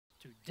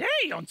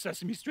Today on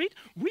Sesame Street,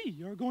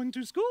 we are going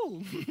to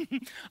school.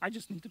 I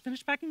just need to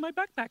finish packing my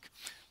backpack.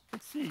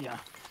 Let's see,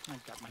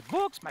 I've got my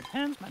books, my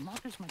pens, my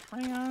markers, my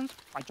crayons,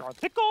 my jar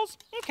of pickles,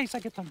 in case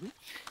I get hungry,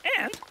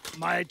 and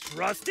my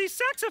trusty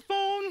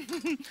saxophone.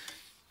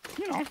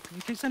 You know,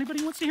 in case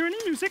anybody wants to hear any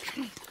music.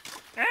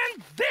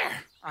 And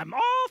there, I'm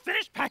all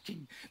finished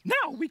packing.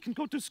 Now we can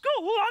go to school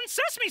on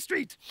Sesame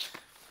Street.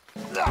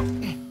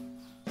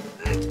 I'm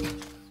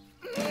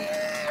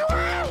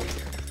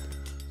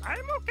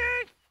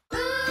okay.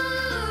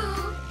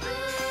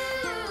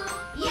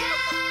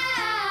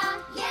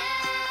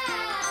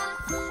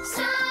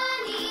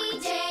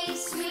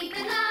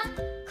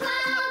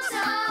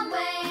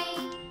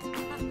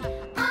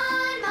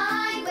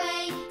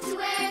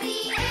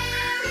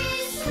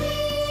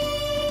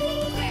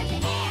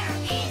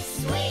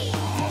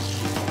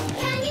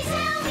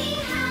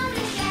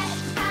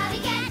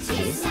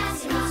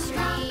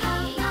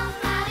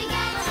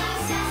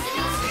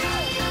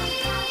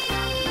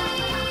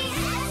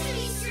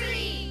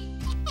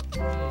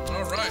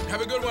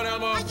 Have a good one,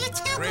 Elmo. You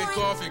too, Great boy.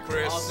 coffee,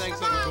 Chris. Oh, thanks,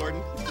 Uncle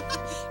Gordon.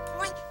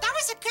 Boy, that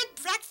was a good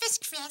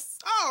breakfast, Chris.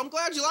 Oh, I'm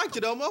glad you liked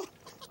it, Elmo.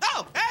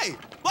 Oh, hey,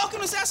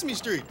 welcome to Sesame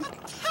Street.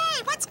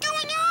 Hey, what's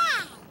going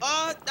on?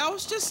 I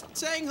was just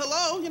saying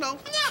hello, you know,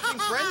 being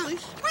friendly.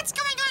 What's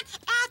going on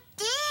out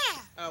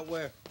there?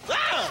 Where?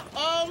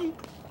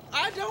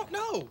 I don't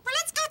know. Well,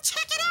 let's go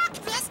check it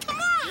out, Chris. Come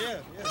on. Yeah.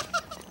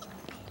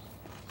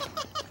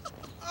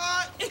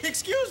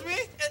 Excuse me.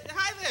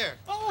 Hi there.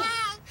 Oh,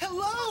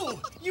 hello.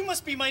 You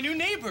must be my new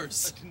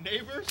neighbors.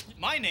 Neighbors?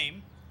 My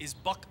name is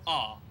Buck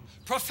Ah,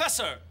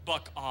 Professor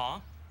Buck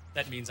Ah.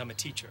 That means I'm a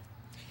teacher.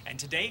 And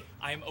today,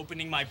 I am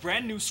opening my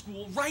brand new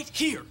school right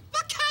here.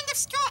 What kind of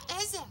school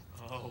is it?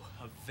 Oh,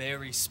 a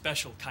very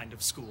special kind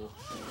of school.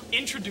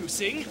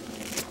 Introducing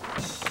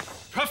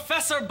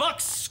Professor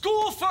Buck's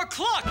School for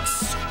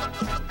Clucks.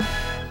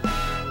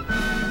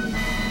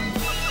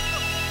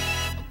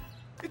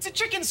 It's a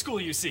chicken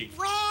school, you see.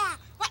 Wow.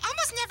 Well, I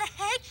almost never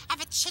heard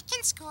of a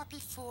chicken school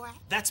before.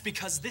 That's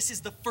because this is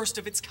the first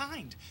of its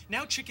kind.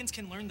 Now chickens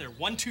can learn their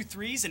 1, 2,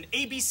 3s and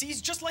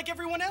ABCs just like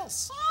everyone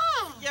else.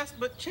 Oh. Yes,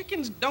 but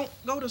chickens don't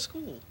go to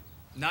school.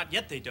 Not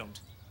yet they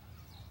don't.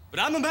 But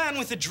I'm a man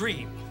with a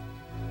dream.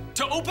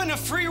 To open a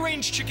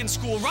free-range chicken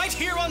school right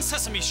here on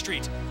Sesame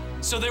Street.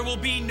 So there will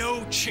be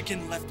no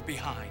chicken left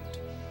behind.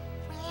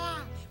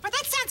 Wow. Well,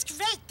 that sounds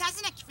great,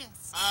 doesn't it,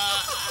 Chris?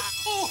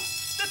 Oh,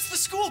 that's the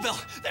school bell.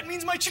 That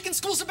means my chicken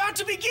school's about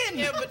to begin.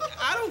 Yeah, but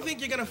I don't think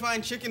you're gonna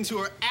find chickens who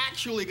are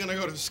actually gonna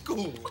go to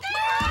school.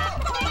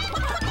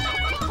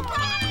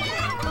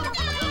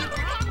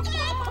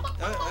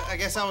 I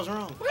guess I was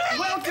wrong.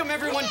 Welcome,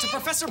 everyone, to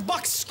Professor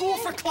Buck's School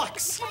for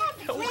Clucks.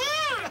 Wow.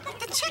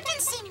 The chickens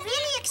seem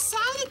really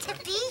excited to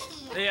be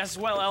here. Yes,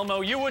 well,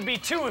 Elmo, you would be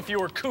too if you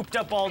were cooped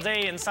up all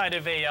day inside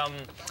of a,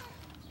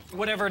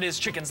 whatever it is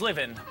chickens live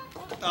in.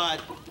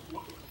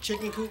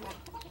 Chicken coop?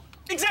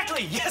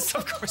 Exactly, yes,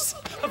 of course,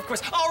 of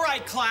course. All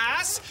right,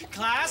 class,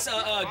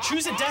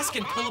 choose a desk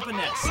and pull up a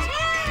nest.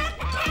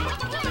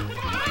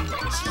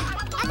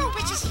 Elmo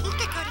wishes he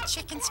could go to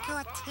chicken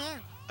school, too.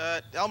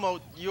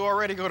 Elmo, you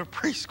already go to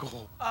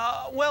preschool.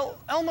 Well,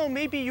 Elmo,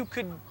 maybe you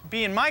could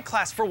be in my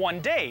class for one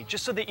day,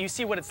 just so that you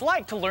see what it's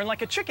like to learn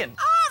like a chicken.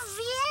 Oh,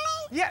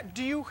 really? Yeah,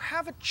 do you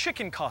have a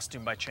chicken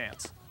costume by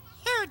chance?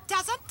 Who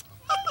doesn't?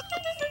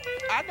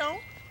 I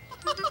don't.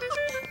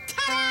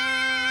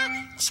 Ta-da!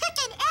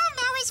 Chicken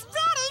Elmo is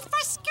ready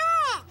for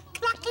school!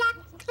 Cluck, cluck,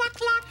 cluck,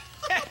 cluck.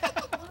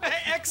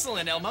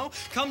 Excellent, Elmo.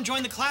 Come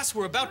join the class.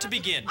 We're about to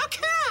begin.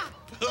 Okay.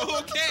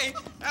 Okay,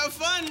 have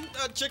fun,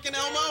 Chicken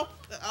Elmo.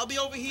 I'll be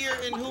over here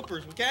in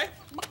Hoopers, okay?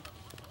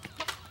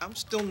 I'm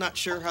still not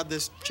sure how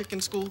this chicken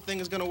school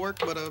thing is gonna work,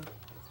 but,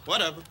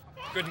 whatever.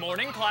 Good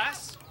morning,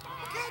 class.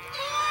 Good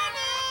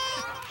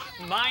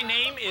morning. My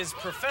name is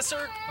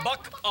Professor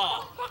Buck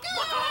Ah.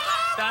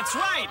 That's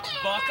right,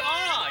 Buck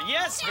Ah.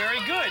 Yes,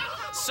 very good.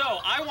 So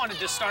I wanted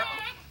to start.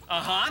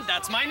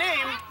 That's my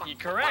name. You're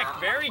correct.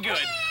 Very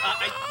good.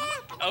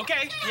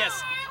 Okay,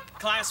 yes.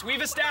 Class,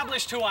 we've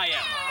established who I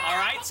am. All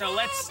right, so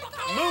let's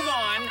move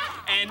on.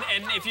 And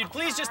if you'd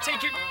please just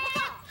take your.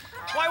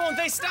 Why won't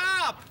they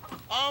stop?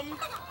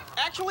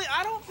 Actually,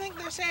 I don't think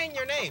they're saying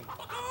your name.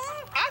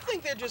 I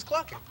think they're just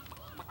clucking.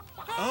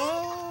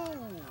 Oh.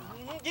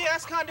 Yeah,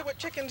 that's kind of what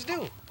chickens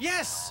do.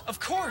 Yes,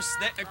 of course.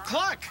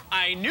 Cluck.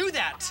 I knew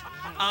that.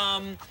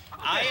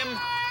 I am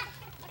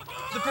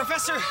the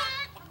Professor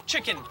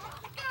Chicken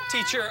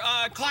teacher.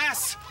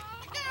 Class,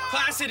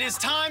 it is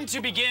time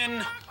to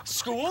begin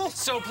school,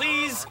 so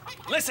please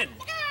listen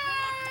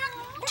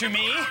to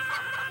me.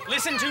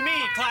 Listen to me,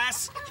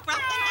 class. Well,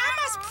 in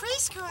Elmo's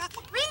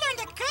preschool, we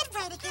learned a good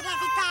way to get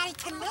everybody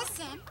to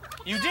listen.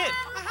 You did?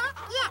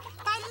 Yeah,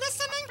 by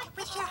listening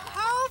with your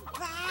whole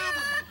body.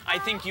 I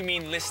think you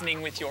mean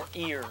listening with your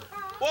ear.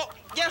 Well,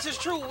 yes, it's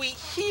true. We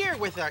hear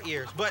with our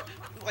ears, but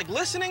like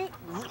listening,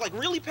 like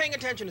really paying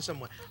attention to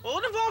someone, well,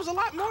 it involves a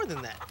lot more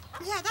than that.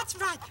 Yeah, that's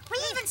right. We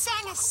even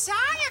sang a song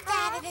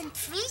about it in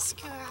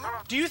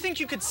preschool. Do you think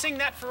you could sing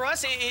that for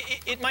us?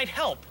 It might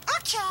help.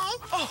 Okay.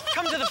 Oh,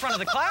 come to the front of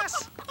the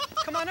class.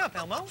 Come on up,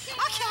 Elmo.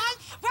 Okay,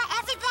 well,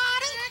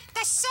 everybody,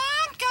 the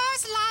song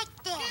goes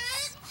like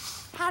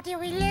this. How do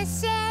we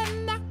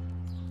listen?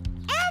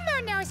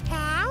 Elmo knows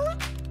how.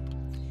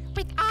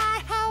 With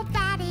our whole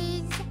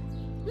bodies.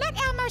 Let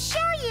Elmo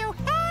show you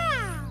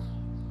how.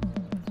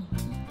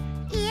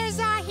 Ears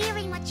are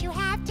hearing what you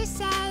have to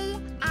say.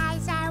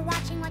 Eyes are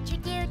watching what you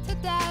do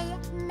today.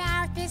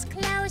 Mouth is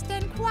closed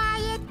and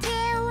quiet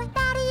too.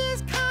 Body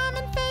is calm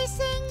and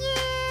facing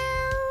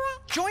you.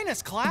 Join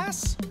us,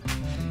 class.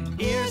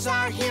 Ears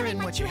are hearing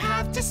what you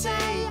have to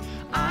say.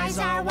 Eyes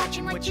are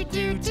watching what you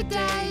do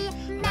today.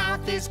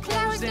 Mouth is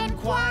closed and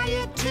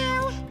quiet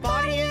too.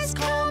 Body is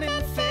calm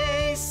and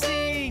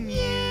facing you.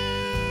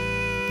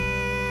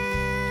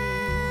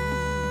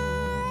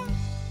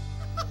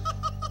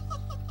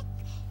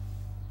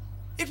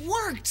 It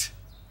worked!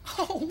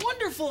 Oh,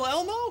 wonderful,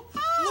 Elmo!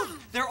 Look,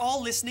 they're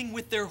all listening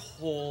with their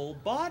whole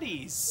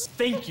bodies.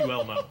 Thank you,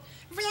 Elmo.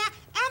 Well,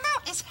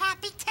 Elmo is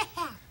happy to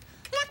help.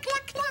 Cluck,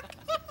 cluck, cluck.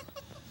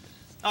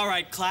 All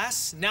right,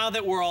 class, now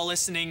that we're all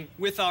listening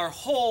with our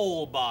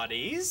whole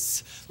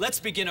bodies, let's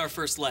begin our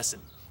first lesson.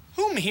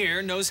 Whom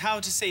here knows how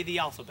to say the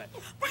alphabet? No,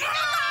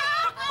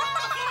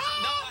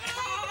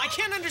 I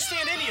can't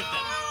understand any of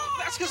them.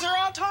 That's because they're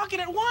all talking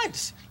at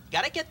once.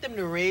 Gotta get them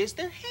to raise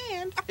their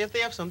hand if they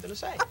have something to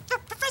say.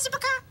 Professor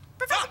Booker,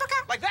 Professor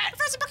Booker. Like that.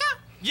 Professor Booker.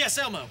 Yes,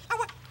 Elmo. Oh,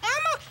 well,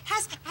 Elmo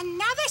has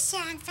another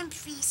song from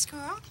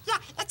preschool. Yeah,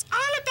 it's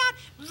all about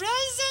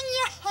raising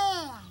your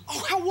hand.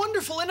 Oh, how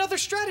wonderful. Another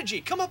strategy.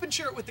 Come up and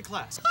share it with the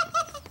class.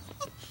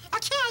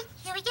 Okay,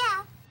 here we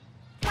go.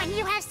 When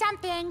you have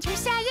something to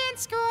say in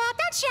school,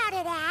 don't shout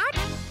it out.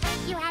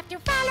 You have to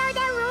follow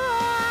the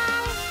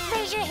rules.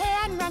 Raise your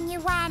hand when you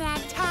wanna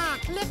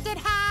talk. Lift it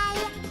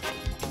high.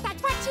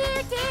 That's what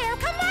you do.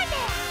 Come on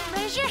now.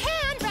 Raise your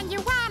hand when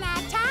you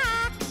wanna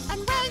talk. And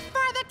wait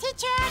for the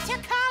teacher to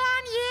call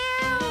on you.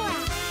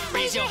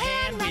 Raise your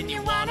hand when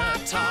you wanna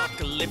talk.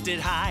 Lift it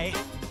high.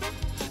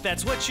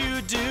 That's what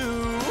you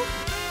do.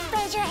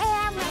 Raise your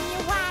hand when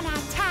you wanna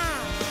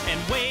talk. And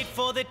wait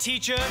for the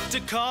teacher to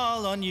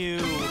call on you.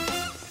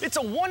 It's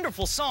a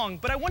wonderful song,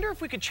 but I wonder if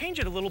we could change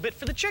it a little bit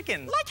for the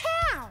chickens. Like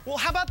how? Well,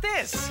 how about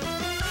this?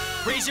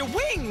 Raise your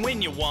wing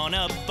when you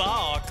wanna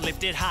bark.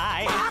 Lift it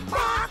high. Bark,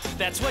 bark.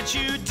 That's what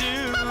you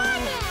do. Come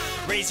on now.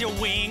 Raise your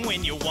wing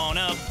when you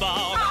wanna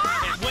bark.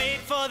 And wait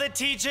for the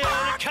teacher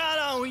to call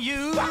on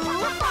you.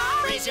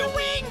 Raise your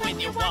wing when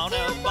you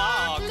wanna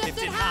bark. Lift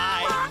it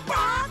high.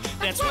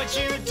 That's what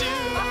you do.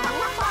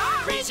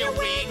 Raise your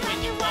wing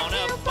when you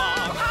wanna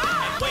bark.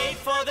 And wait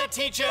for the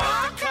teacher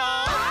to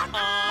call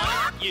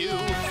on you.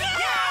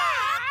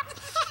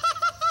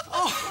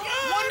 Oh,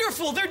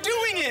 wonderful! They're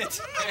doing it!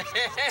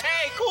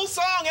 Hey, cool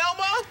song,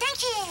 Elmo.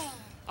 Thank you.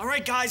 All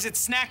right, guys, it's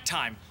snack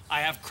time.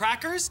 I have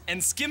crackers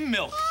and skim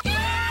milk.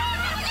 Back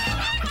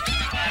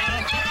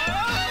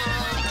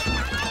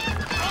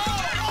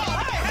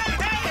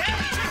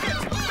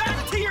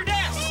to your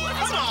desk!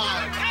 Come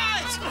on.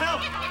 Guys! Come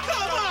on.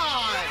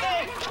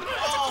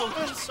 Oh,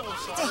 I'm so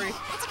sorry.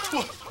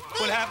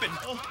 What happened?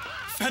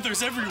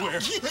 Feathers everywhere.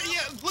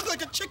 Yeah, look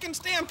like a chicken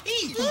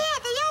stampede. Yeah, they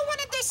all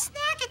wanted their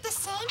snack at the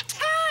same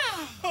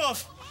time. Oh,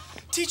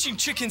 teaching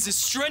chickens is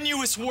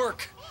strenuous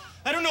work.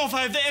 I don't know if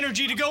I have the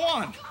energy to go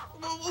on.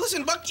 Well,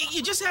 listen, Buck,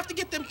 you just have to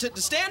get them to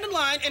stand in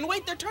line and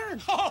wait their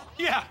turn. Oh,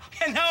 yeah.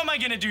 And how am I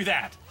gonna do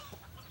that?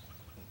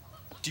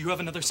 Do you have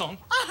another song?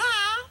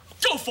 Uh-huh.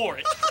 Go for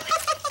it!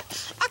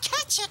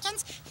 Okay,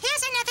 chickens,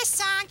 here's another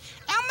song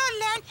Elmo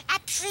learned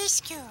at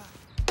preschool.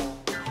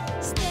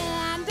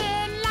 Stand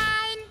in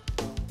line,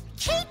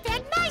 keep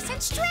it nice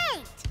and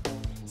straight.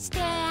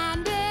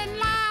 Stand in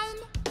line,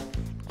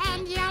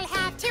 and you'll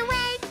have to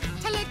wait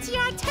till it's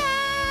your turn.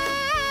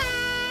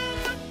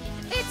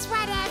 It's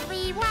what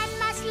everyone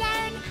must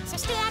learn, so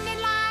stand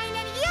in line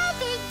and you'll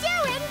be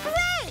doing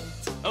great.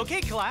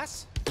 Okay,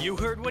 class. You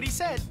heard what he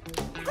said.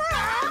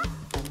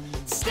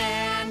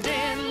 Stand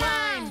in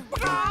line.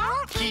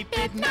 Keep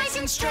it nice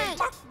and straight.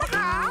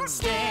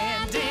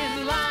 Stand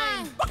in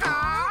line.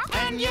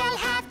 And you'll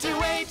have to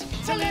wait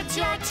till it's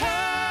your turn.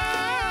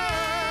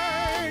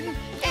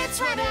 It's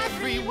what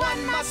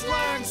everyone must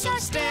learn, so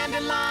stand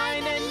in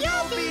line and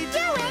you'll be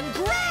doing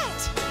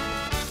great.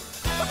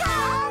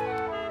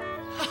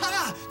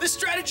 Ha! The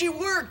strategy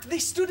worked. They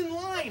stood in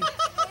line.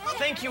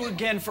 Thank you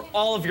again for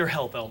all of your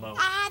help, Elmo.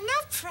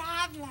 No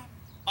problem.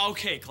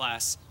 Okay,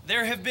 class.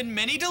 There have been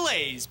many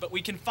delays, but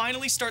we can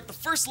finally start the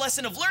first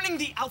lesson of learning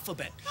the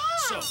alphabet.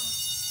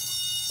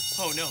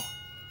 Oh no,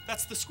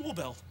 that's the school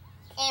bell.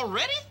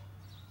 Already?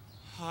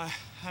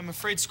 I'm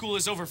afraid school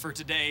is over for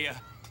today.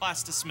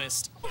 Class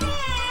dismissed.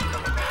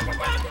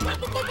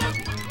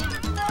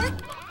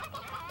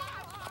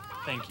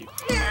 Thank you.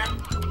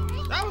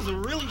 That was a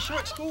really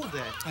short school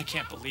day. I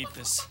can't believe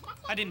this.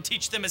 I didn't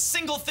teach them a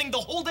single thing the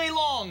whole day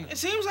long. It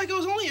seems like it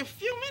was only a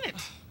few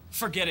minutes.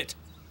 Forget it.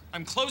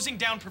 I'm closing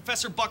down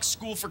Professor Buck's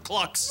school for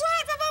clucks.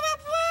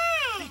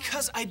 Why?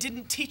 Because I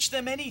didn't teach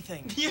them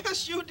anything.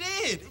 Yes, you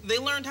did. They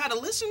learned how to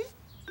listen.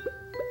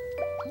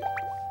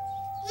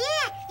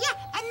 Yeah,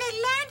 and they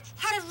learned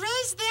how to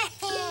raise their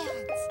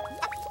hands.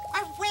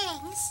 Or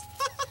wings.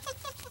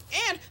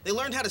 They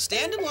learned how to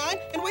stand in line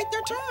and wait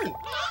their turn.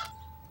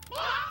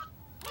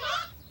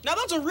 Now,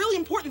 those are really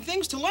important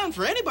things to learn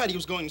for anybody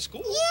who's going to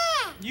school.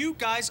 Yeah. You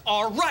guys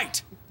are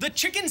right. The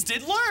chickens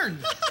did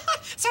learn.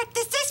 So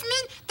does this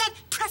mean that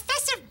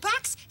Professor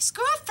Buck's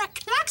School for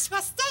Clocks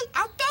will stay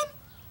open?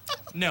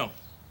 No.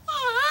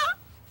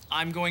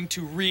 I'm going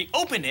to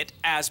reopen it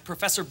as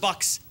Professor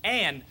Buck's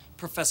and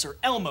Professor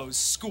Elmo's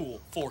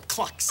School for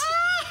Clucks.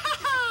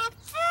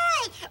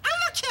 Boy,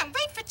 Elmo can't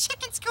wait for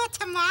chicken school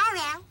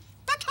tomorrow.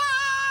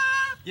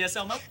 Bye-bye. Yes,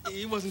 Elmo?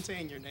 He wasn't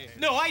saying your name.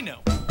 No, I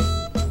know. Do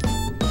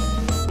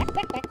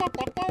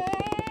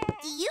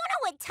you know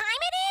what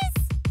time it is?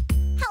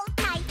 Hold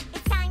tight,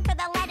 it's time for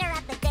the letter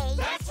of the day.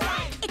 That's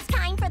right. It's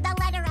time for the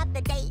letter of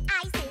the day,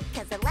 I say,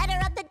 because the letter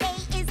of the day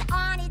is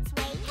on its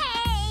way.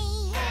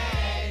 Hey!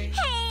 Hey!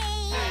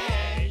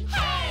 Hey!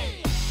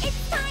 Hey!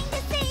 It's time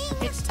to sing.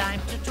 It's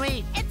time to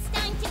tweet. It's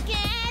time to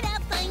get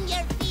up on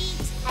your feet.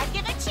 And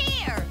give a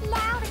cheer.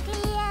 Loud and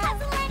clear. 'Cause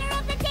the letter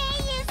of the day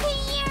is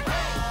here.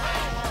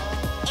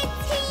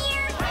 It's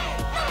here.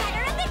 The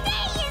letter of the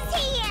day is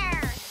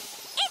here.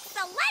 It's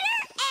the letter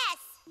S.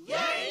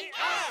 Yay,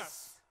 us!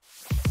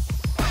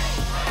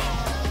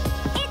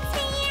 It's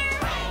here.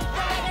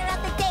 The letter of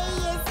the day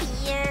is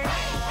here.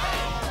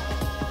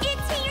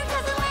 It's here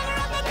 'cause the letter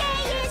of the day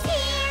is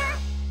here.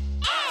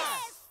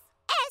 S.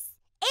 S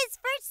is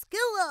for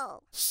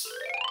school.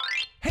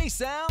 Hey,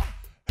 Sal.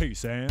 Hey,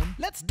 Sam.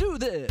 Let's do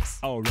this.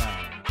 All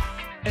right.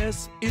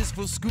 S is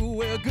for school,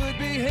 where good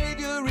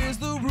behavior is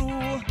the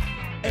rule.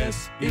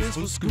 S is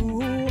for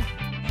school,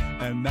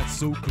 and that's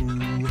so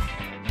cool.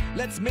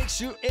 Let's make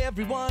sure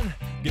everyone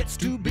gets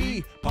to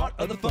be part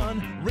of the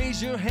fun.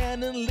 Raise your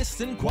hand and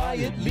listen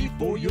quietly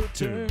for your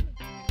turn.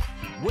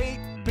 Wait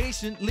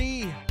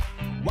patiently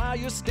while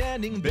you're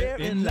standing there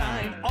in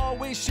line.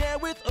 Always share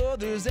with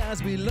others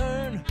as we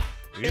learn.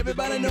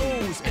 Everybody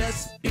knows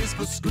S is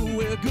for school,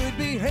 where good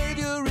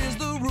behavior is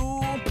the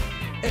rule.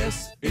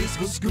 S is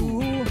for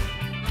school,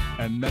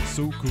 and that's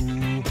so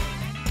cool.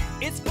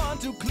 It's fun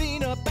to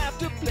clean up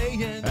after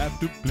playing.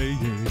 After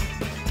playing,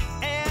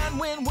 And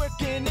when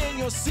working in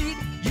your seat,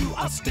 you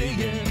are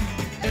staying.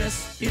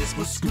 S is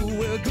for school,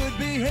 where good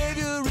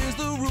behavior is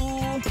the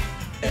rule.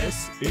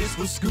 S is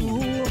for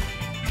school,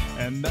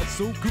 and that's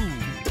so cool.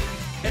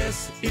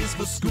 S is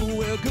for school,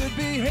 where good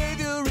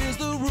behavior is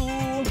the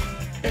rule.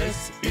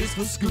 S is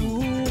for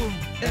school.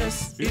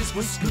 S is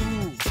for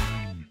school.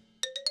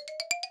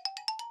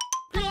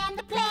 Plan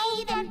the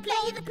play, then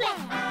play the plan.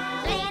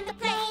 Plan the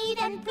play,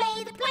 then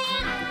play the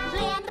plan.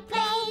 Plan the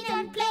play,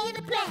 then play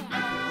the plan.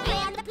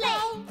 Plan the play.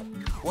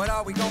 What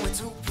are we going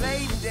to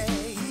play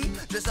today?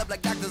 Dress up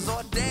like doctors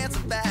or dance a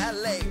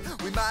ballet.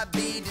 We might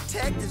be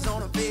detectives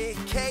on a big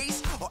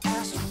case, or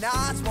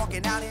astronauts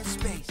walking out in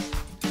space.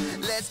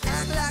 Let's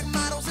act like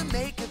models and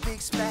make a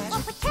big splash.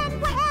 Or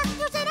pretend we're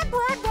actors in a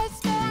Broadway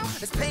smash.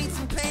 Let's paint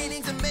some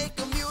paintings and make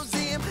a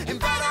museum.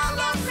 Invite all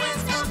our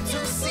friends up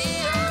to see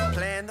 'em.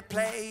 Plan the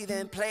play,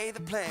 then play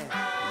the plan.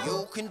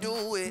 You can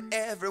do it,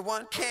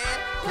 everyone can.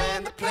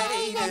 Plan the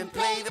play, then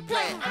play the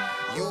plan.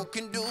 You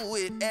can do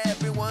it,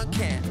 everyone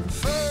can.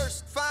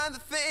 First, find the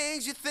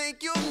things you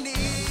think you'll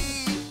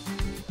need.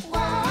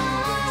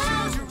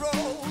 Choose your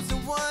roles,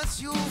 and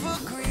once you've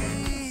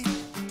agreed,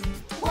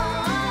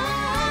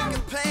 make a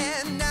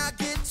plan, now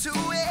get to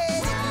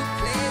it. If you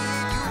play it,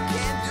 you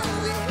can do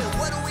it.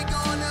 What are we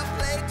gonna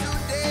play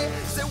today?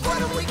 Say, what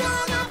are we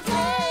gonna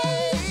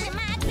play? There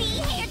might be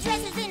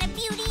hairdressers in a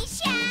beauty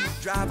shop.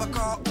 Drive a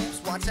car, oops,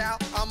 watch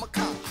out, I'm a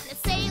cop.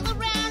 Let's sail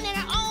around in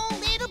our own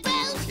little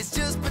boat. It's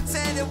just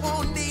pretend it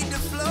won't need to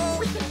flow.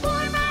 We can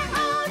form our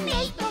own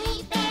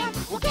make-believe band.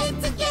 We'll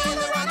get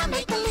together on a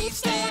make-believe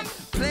stand.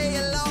 Play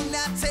along,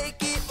 now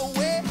take it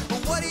away.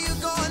 But what are you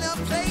gonna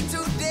play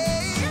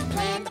today?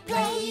 Plan the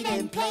play,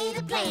 then play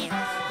the plan.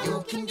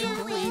 You can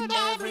do it,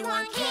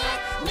 everyone can.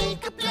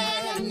 Make a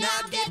plan,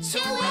 now get to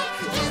it.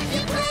 If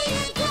you play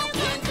it, you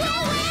can do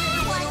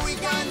it. What are we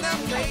gonna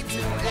play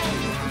today?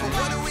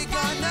 What are we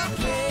gonna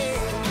play?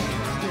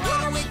 What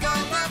are we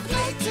gonna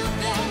play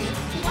today?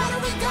 What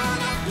are we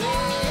gonna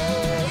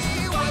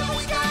play? What are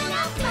we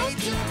gonna play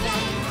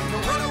today?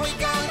 What are we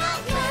gonna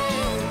play?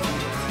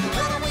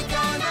 What are we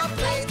gonna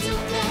play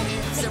today?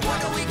 Say, what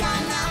are we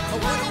gonna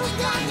play?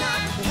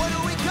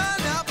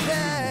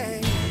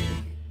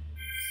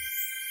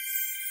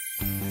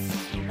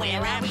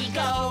 Where are we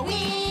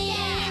going?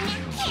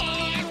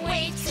 Can't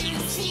wait to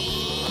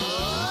see.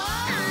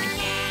 On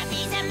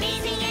Abby's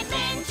amazing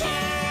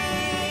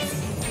adventures.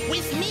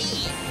 With me,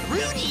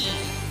 Rudy.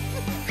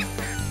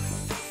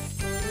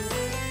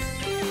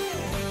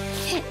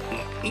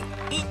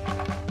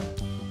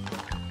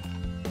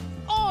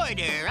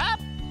 Order up.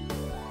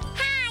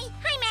 Hi,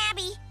 I'm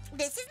Abby.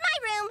 This is my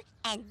room,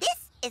 and this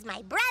is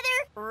my brother,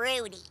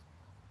 Rudy.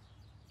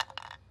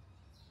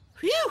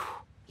 Phew.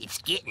 It's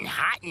getting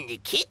hot in the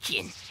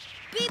kitchen.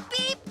 Beep,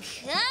 beep,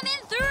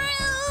 coming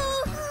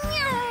through.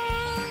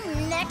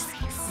 Next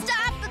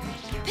stop,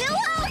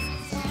 pillows.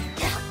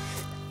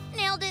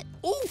 Nailed it.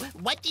 Ooh,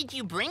 what did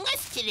you bring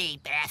us today,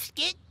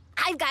 Basket?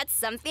 I've got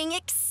something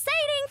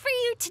exciting for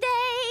you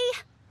today.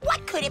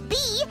 What could it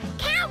be?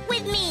 Count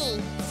with me.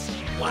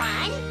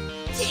 1,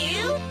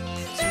 2,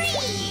 3.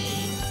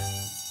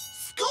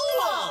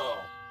 School!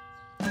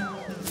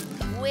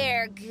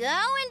 We're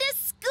going to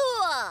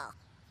school.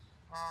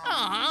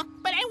 Aw,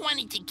 but I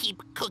wanted to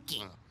keep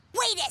cooking.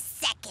 Wait a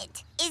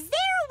second. Is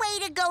there a way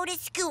to go to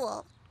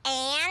school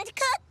and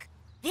cook?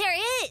 There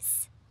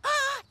is.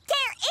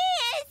 There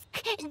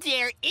is?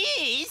 There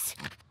is?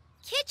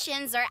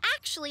 Kitchens are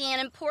actually an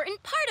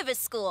important part of a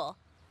school.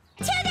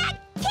 To the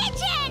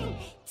kitchen!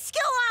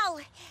 School!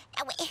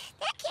 Wait,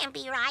 that can't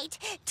be right.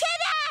 To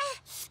the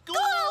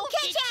school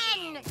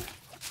kitchen!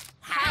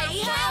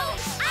 Hi-ho!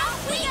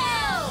 Off we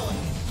go!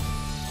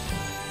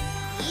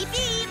 Beep,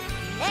 beep.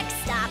 Next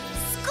stop,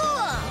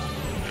 school.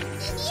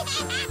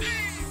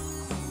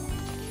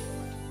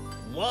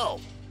 Whoa.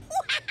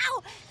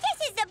 Wow!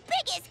 This is the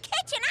biggest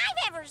kitchen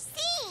I've ever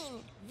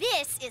seen!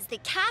 This is the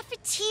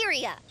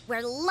cafeteria,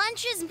 where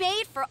lunch is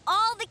made for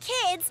all the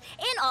kids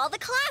in all the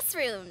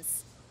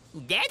classrooms.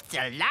 That's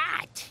a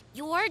lot.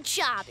 Your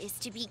job is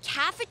to be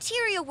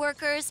cafeteria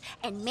workers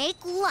and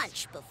make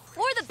lunch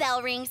before the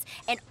bell rings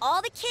and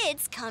all the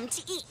kids come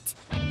to eat.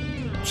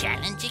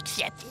 Challenge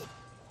accepted.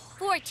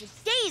 For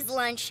today's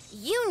lunch,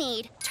 you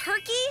need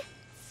turkey,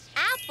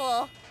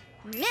 apple,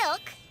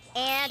 milk,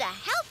 and a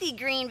healthy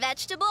green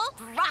vegetable,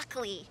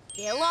 broccoli.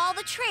 Fill all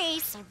the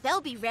trays so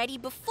they'll be ready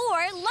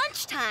before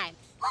lunchtime.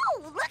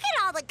 Oh, look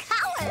at all the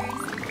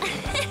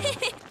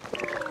colors.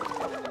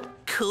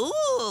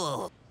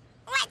 Cool.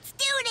 Let's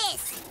do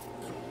this.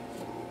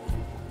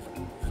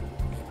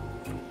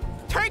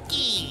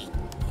 Turkey.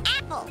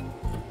 Apple,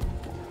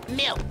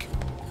 Milk.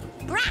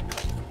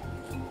 broccoli.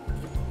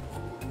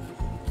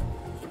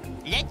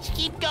 Let's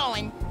keep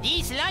going.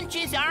 These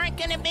lunches aren't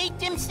gonna make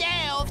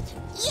themselves.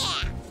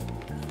 Yeah,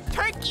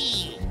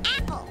 Turkey.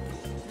 apple,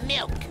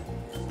 Milk.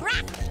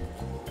 broccoli.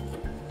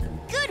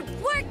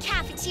 Good work,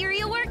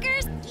 cafeteria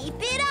workers. Keep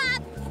it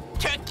up.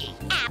 Turkey.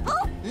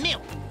 Apple,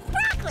 Milk.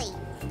 broccoli.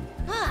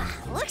 Ah,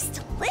 looks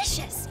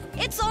delicious.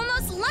 It's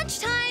almost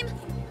lunchtime.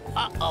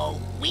 Uh-oh,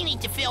 we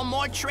need to fill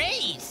more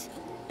trays.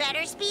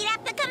 Better speed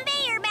up the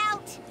conveyor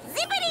belt.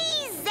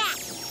 Zippity zap.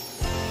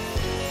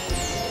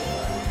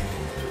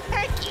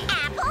 Turkey.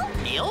 Apple,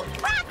 Milk.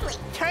 broccoli.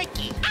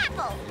 Turkey.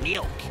 Apple,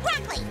 Milk.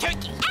 broccoli.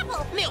 Turkey.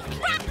 Apple, Milk.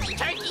 broccoli.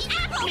 Turkey.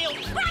 Apple, Milk.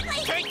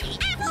 broccoli. Turkey.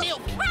 Apple,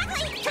 Milk.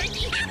 broccoli.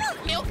 Turkey.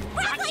 Apple, Milk.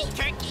 broccoli.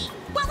 Turkey.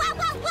 Whoa, whoa,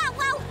 whoa, whoa,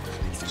 whoa.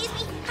 Excuse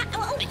me.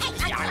 Oh, hey, I'm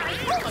sorry.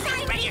 Oh,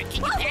 sorry. Right here. Can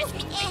you Whoa, pass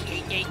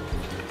me?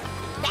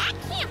 That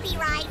can't be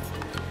right.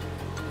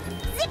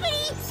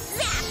 Zippity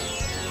zap.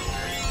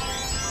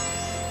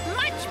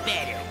 Much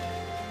better.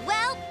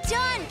 Well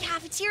done,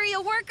 cafeteria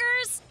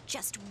workers.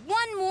 Just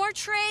one more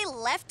tray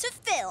left to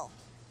fill.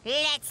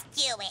 Let's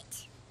do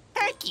it.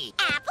 Turkey.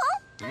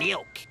 Apple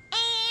Milk.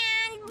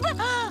 and...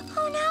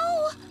 Oh,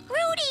 no.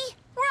 Rudy,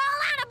 we're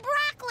all out of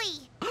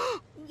broccoli.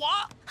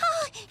 What?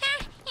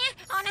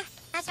 Oh, no.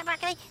 That's not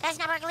broccoli. That's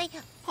not broccoli.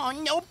 Oh,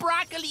 no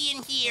broccoli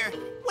in here.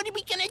 What are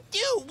we gonna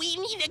do? We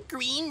need a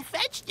green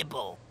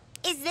vegetable.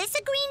 Is this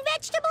a green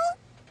vegetable?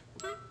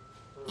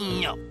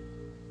 No.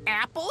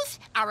 Apples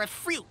are a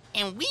fruit,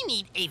 and we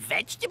need a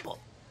vegetable.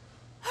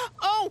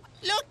 Oh,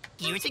 look,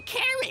 here's a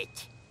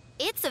carrot.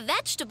 It's a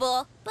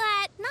vegetable,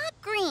 but not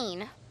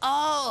green.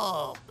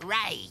 Oh,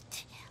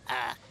 right.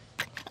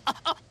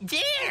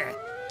 There.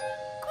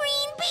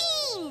 Green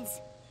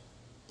beans.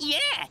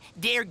 Yeah,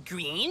 they're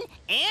green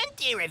and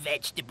they're a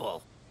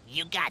vegetable.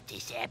 You got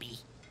this, Abby.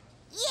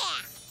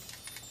 Yeah.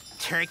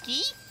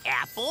 Turkey,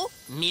 apple,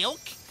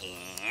 milk,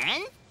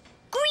 and...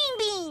 Green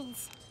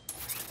beans.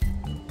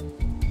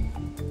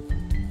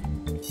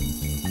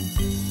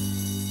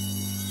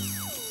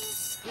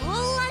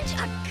 School lunch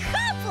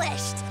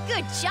accomplished.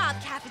 Good job,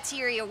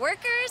 cafeteria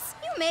workers.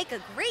 You make a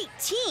great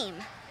team.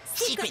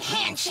 Secret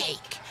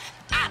handshake.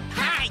 Up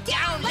high,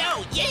 down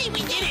low. Yay, we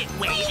did it.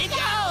 Way to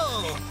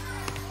go.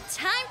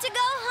 Time to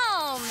go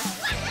home.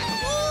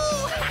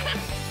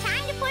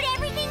 Time to put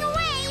everything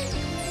away.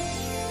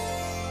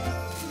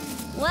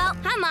 Well,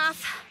 I'm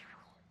off.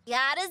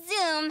 Gotta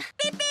zoom.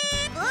 Beep,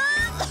 beep.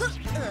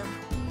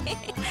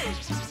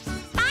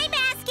 Bye,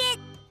 Basket.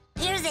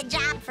 Here's a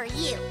job for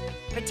you.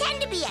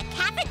 Pretend to be a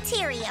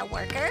cafeteria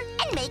worker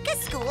and make a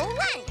school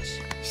lunch.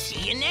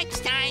 See you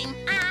next time.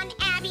 On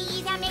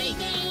Abby's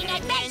Amazing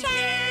Adventures.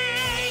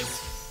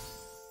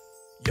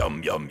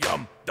 Yum, yum,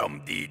 yum,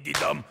 dum dee dee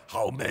dum.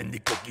 How many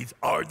cookies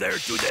are there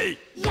today?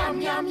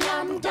 Yum, yum,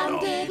 yum, dum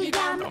diddy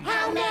dum.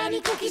 How many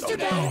cookies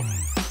today?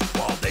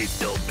 While they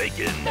still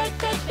baking, Bake,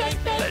 bake,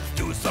 bake, bake. let's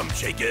do some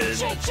shaking.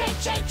 Shake, shake,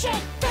 shake,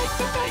 shake. Bake,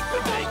 bake,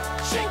 bake, bake.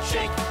 Shake,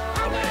 shake.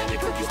 How many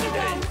cookies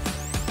today?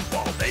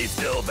 While they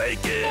still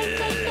baking, Bake,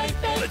 bake,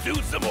 bake, bake. let's do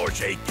some more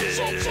shaking.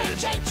 Shake, shake,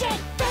 shake,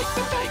 shake. Bake,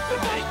 bake,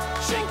 bake, bake.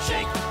 Shake,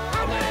 shake.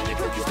 How many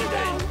cookies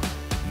today?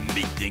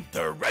 Meeting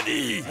they're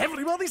ready.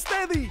 Everybody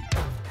steady.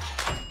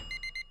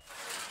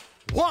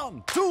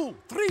 1, 2,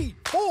 3,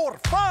 4,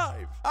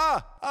 5.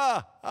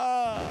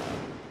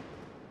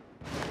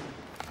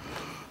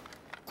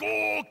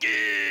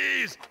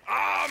 Cookies!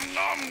 Nom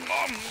nom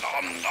nom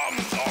nom nom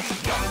nom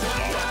nom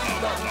nom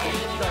nom nom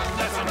nom.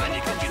 There's so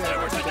many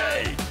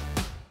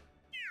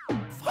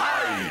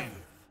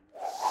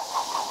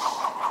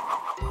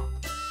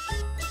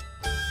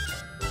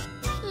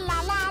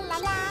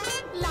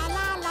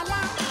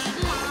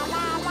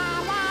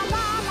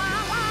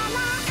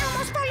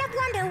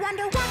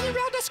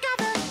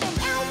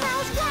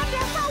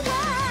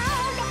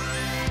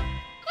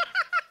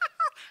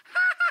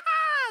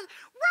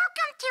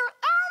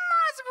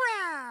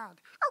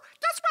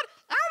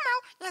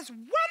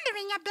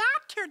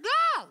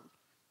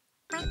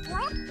Wait for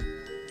it.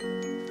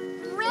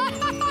 Wait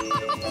for it.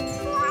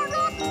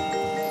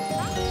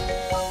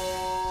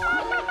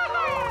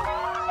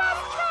 Bus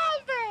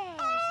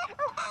drivers!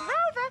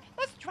 Rover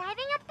is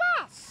driving a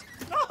bus.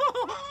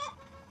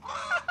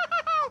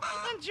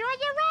 Enjoy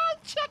your ride,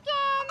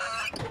 chicken!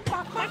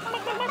 Boy,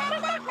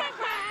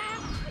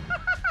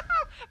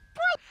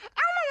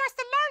 Elmo wants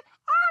to learn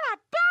all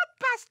about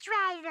bus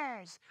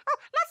drivers. Oh,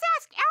 let's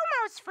ask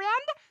Elmo's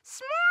friend,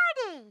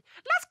 Smarty.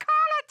 Let's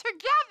call her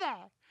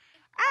together.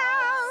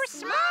 Oh,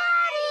 Smarty!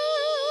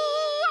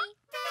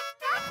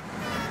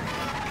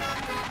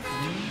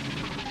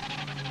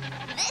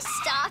 This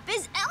stop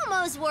is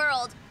Elmo's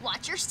world.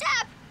 Watch your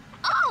step.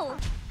 Oh,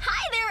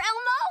 hi there,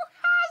 Elmo.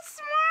 Hi,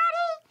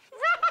 Smarty.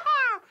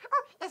 Wow!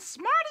 Oh, is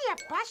Smarty a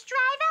bus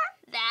driver?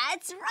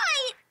 That's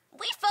right.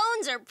 We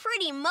phones are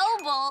pretty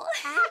mobile.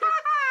 Elmo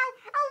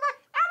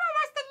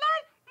wants to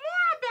learn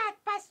more about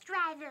bus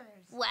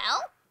drivers.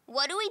 Well,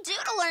 what do we do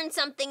to learn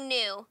something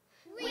new?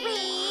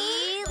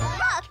 We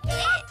look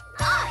it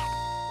up.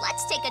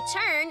 Let's take a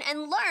turn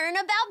and learn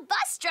about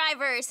bus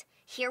drivers.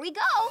 Here we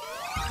go.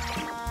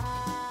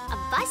 A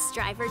bus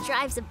driver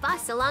drives a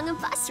bus along a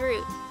bus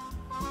route.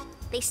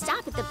 They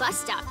stop at the bus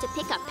stop to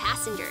pick up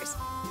passengers.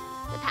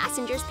 The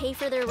passengers pay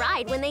for their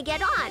ride when they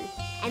get on,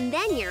 and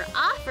then you're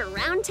off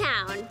around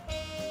town.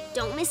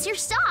 Don't miss your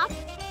stop.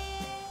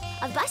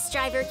 A bus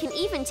driver can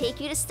even take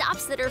you to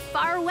stops that are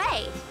far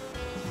away.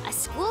 A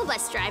school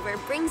bus driver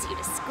brings you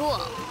to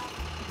school.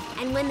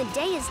 And when the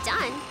day is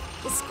done,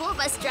 the school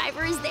bus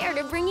driver is there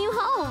to bring you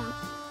home.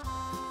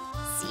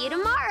 See you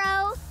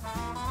tomorrow.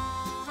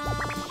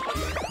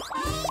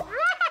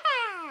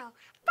 Wow!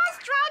 Bus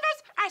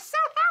drivers are so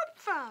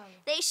helpful.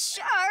 They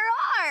sure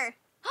are.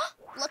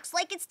 Looks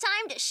like it's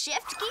time to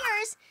shift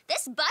gears.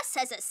 This bus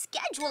has a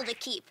schedule to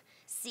keep.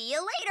 See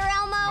you later,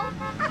 Elmo.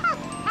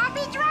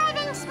 Happy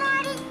driving,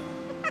 Smarty.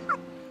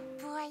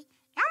 Boy,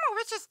 Elmo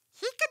wishes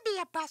he could be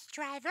a bus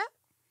driver.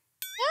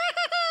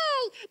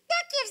 Hey,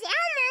 that gives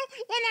Elmo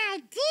an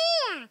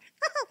idea.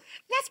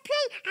 Let's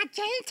play a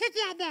game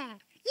together.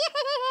 Yeah,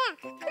 come on,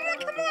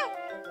 come on.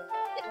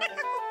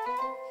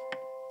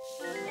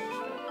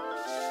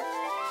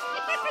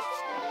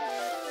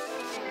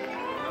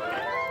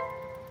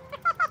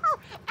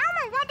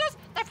 Elmo wonders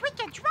if we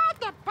can drive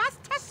the bus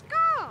to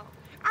school.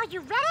 Are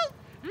you ready?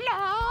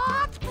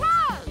 Let's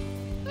play!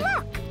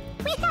 Look,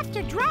 we have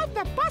to drive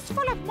the bus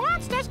full of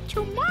monsters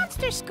to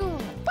Monster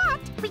School.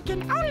 But we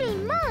can only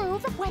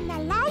move when the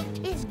light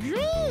is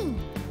green.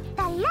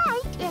 The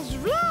light is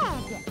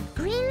red.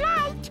 Green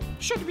light.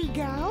 Should we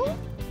go?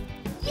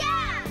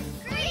 Yeah!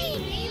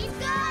 Green means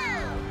go!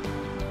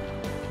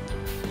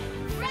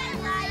 Red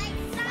light,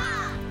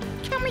 stop!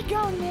 Can we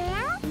go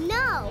now?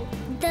 No,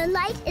 the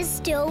light is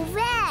still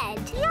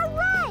red. You're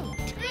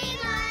right. Green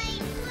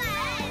light,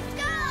 let's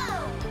go!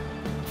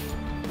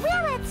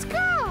 We're at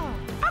school.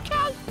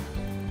 Okay.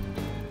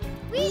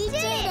 We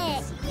did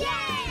it!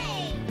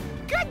 Yay!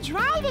 Good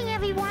driving,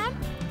 everyone.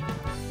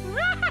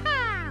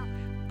 Wow!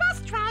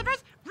 Bus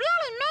drivers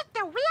really make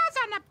the wheels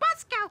on the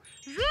bus go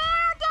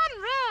round and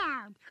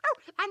round. Oh,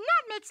 and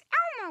that makes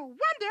Elmo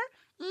wonder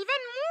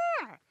even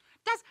more.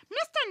 Does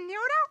Mr.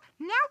 Noodle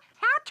know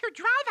how to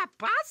drive a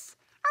bus?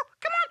 Oh,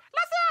 come on,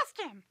 let's ask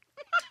him.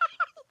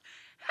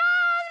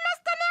 Hi,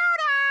 Mr.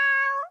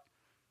 Noodle!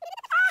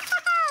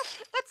 Oh,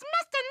 it's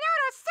Mr.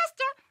 Noodle's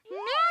sister,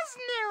 Ms.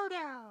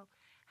 Noodle.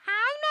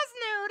 Hi, Ms.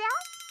 Noodle.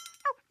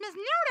 Oh, Ms.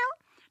 Noodle,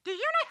 do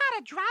you know how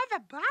to drive a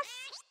bus?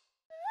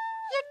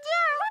 You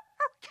do?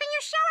 Oh, can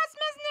you show us,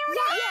 Ms.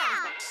 Noodle?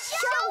 Yeah,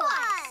 show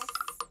us!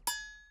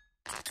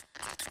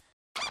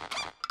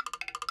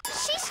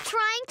 She's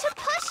trying to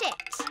push it.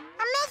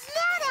 Ms.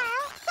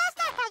 Noodle, that's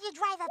not how you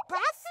drive a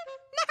bus.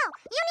 No,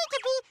 you need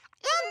to be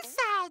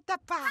inside the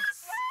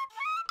bus.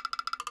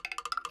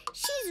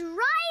 She's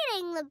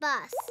riding the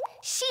bus.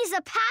 She's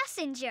a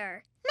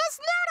passenger. Ms.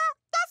 Noodle,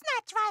 that's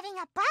not driving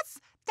a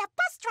bus. The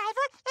bus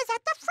driver is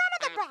at the front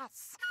of the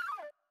bus.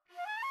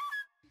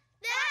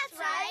 That's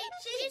right.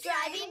 She's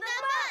driving the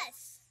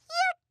bus.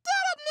 You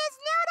did it, Ms.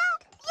 Noodle.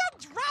 You're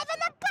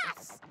driving the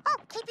bus. Oh,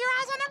 keep your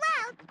eyes on the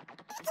road.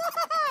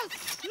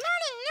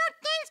 Learning new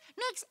things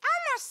makes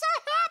Elmo so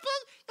happy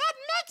it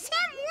makes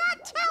him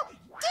want to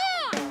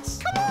dance.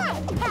 Come on.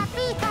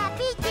 Happy,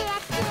 happy,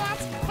 dance,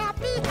 dance.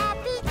 Happy,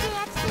 happy,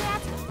 dance,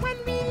 dance. When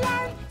we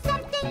learn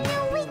something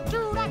new, we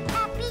do that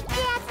happy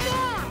dance,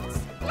 dance.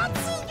 Let's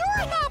see your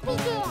happy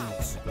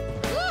dance.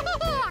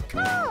 Yeah,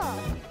 cool.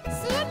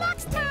 See you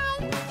next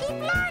time. Keep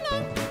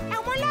learning.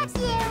 Elmo loves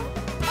you.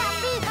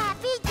 Happy,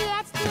 happy,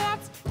 dance,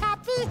 dance.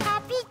 Happy,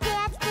 happy,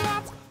 dance,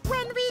 dance.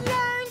 When we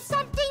learn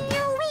something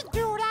new, we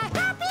do the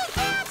happy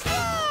dance,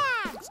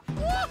 dance.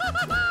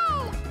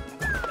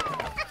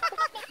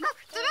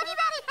 Did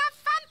anybody have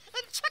fun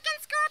in chicken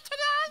school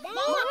today?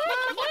 Elmo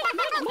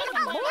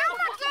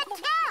did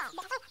too.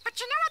 But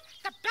you know what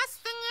the best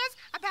thing is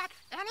about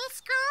any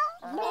school?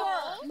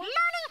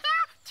 Learning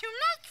how to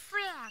make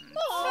friends.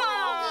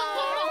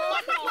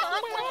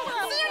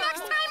 See you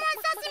next time on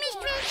Sesame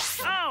Street.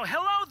 Oh,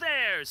 hello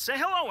there. Say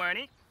hello,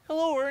 Ernie.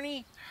 Hello,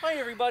 Ernie. Hi,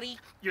 everybody.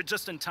 you're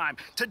just in time.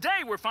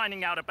 Today we're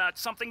finding out about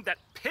something that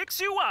picks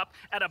you up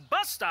at a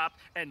bus stop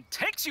and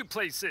takes you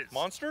places.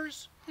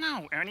 Monsters?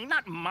 No, Ernie,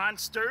 not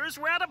monsters.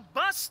 We're at a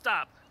bus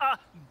stop. A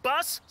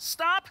bus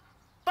stop?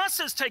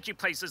 Buses take you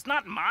places,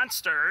 not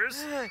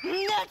monsters.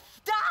 Next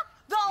stop,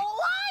 the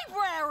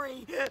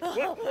library.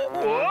 Whoa!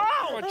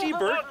 Oh, gee,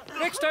 Bert,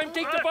 next time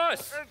take the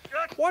bus.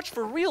 Watch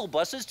for real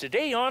buses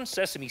today on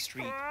Sesame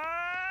Street.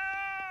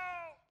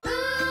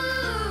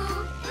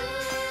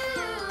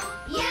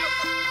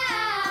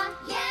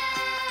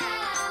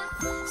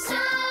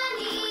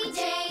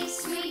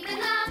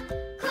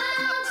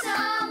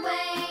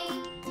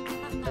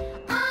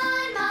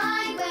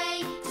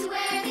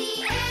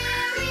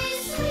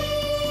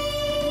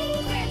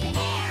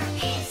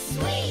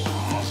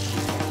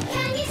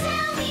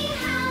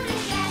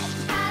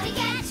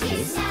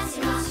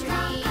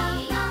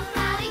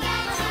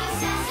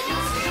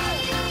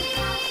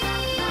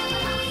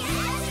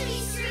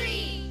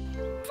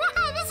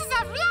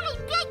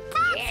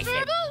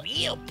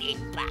 Big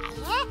bus.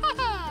 Welcome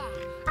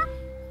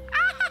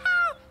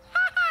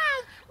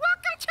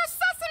to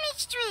Sesame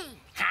Street.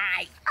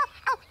 Hi.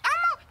 Oh,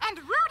 Elmo and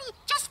Rudy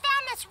just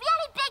found this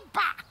really big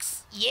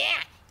box.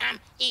 Yeah,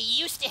 it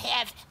used to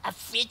have a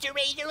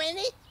refrigerator in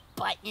it,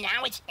 but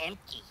now it's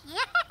empty.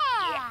 Yeah.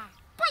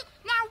 Wait,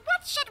 now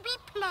what should we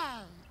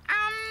play?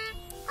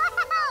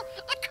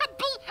 It could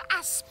be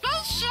a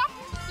spaceship.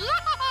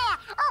 Yeah.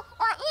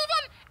 Or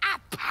even a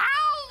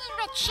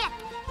pirate ship.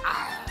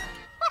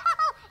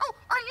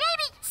 Or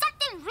maybe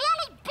something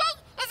really big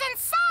is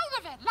inside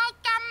of it, like,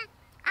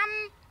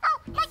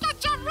 like a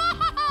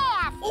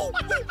giraffe. Oh,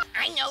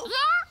 I know.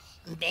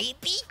 Yeah?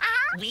 Maybe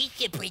we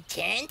could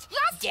pretend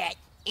Yes? that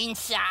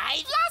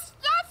inside Yes.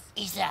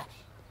 is a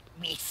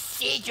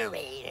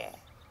refrigerator.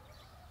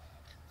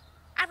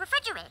 A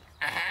refrigerator.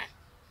 Uh-huh.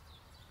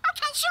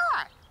 Okay,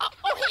 sure. Oh,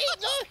 hey,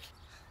 look.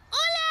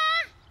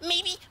 Hola.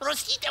 Maybe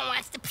Rosita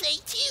wants to play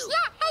too.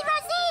 Yeah, hey,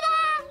 Rosita.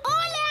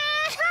 Hola.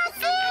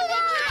 Rosita.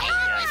 Hi,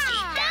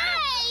 Rosita.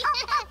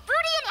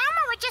 Rudy and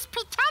Elmo were just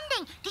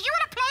pretending. Do you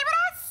want to play with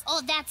us?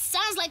 Oh, that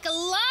sounds like a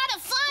lot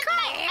of fun.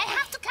 I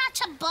have to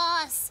catch a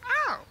bus.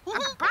 Oh,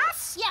 a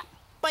bus? Yeah.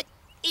 But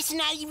it's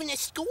not even a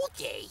school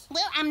day.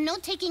 Well, I'm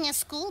not taking a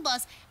school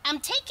bus. I'm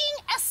taking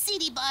a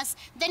city bus,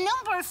 the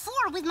number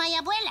 4 with my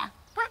abuela.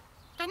 What?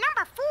 The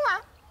number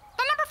 4?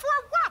 The number 4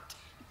 what?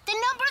 The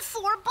number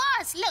 4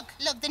 bus.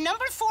 Look, the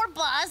number 4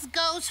 bus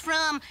goes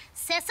from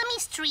Sesame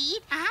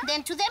Street,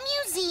 then to the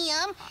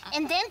museum,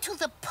 and then to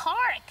the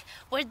park,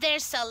 where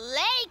there's a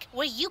lake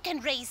where you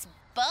can race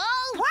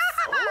boats.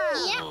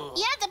 Wow!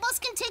 Yeah, the bus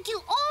can take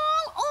you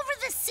all over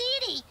the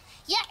city.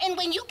 Yeah, and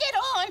when you get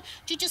on,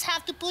 you just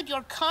have to put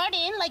your card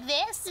in like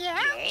this.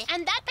 Yeah.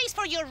 And that pays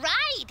for your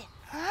ride.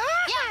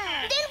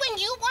 Yeah. Then when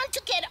you want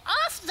to get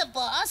off the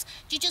bus,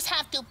 you just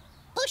have to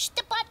push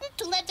the button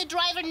to let the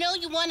driver know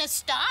you want to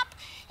stop,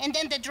 and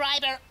then the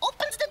driver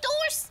opens the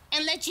doors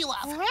and lets you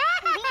off.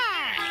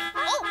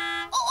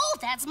 Oh,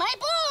 that's my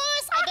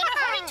boss. I better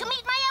hurry to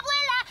meet my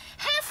abuela.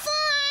 Have fun.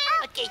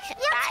 Okay,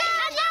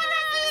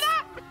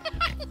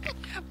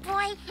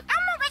 Boy,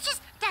 Elmo wishes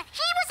that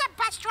he was a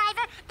bus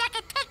driver that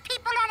could take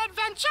people on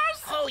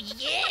adventures. Oh,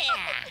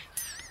 yeah.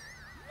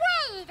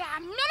 Wait a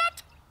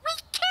minute. We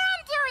can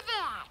do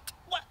that.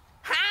 What?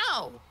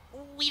 How?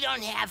 We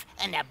don't have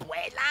an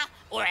abuela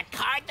or a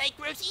card like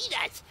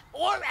Rosita's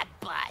or a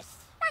bus.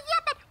 Well,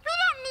 yeah, but we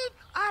don't need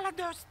all of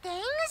those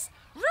things.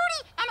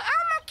 Rudy and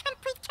Elmo can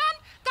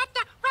pretend that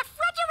the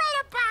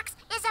refrigerator box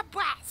is a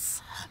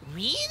bus.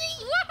 Really?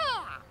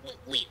 Yeah.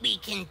 We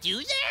can do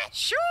that?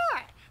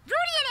 Sure.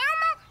 Rudy and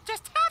Elmo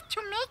just have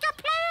to make a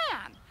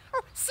plan.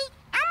 Oh, see,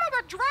 Elmo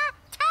will draw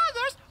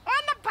tires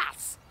on the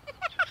bus.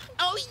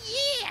 Oh,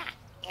 yeah.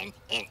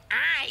 And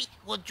I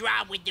will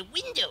draw where the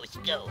windows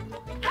go.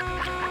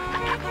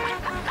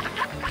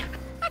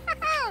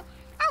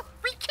 Oh,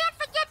 we can't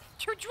forget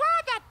to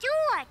draw that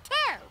door,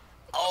 too.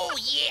 Oh,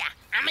 yeah.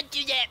 I'm gonna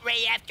do that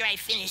right after I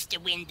finish the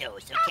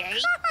windows,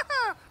 okay?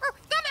 Oh,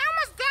 then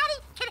Elmo's daddy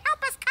can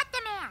help us cut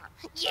them out.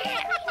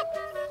 Yeah.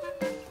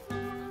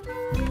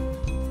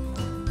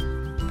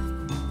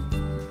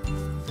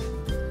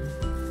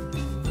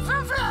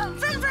 Vroom, vroom,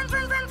 vroom, vroom,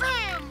 vroom, vroom,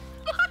 vroom.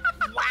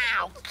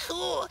 Wow,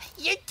 cool.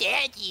 Your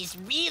daddy is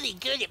really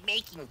good at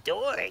making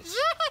doors.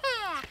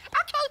 Yeah.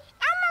 Okay,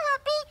 Elmo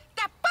will be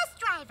the bus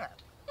driver.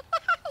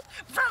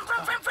 Vroom,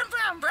 vroom, vroom, vroom,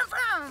 vroom, vroom,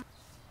 vroom.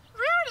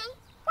 Rudy,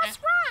 what's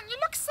wrong? You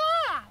look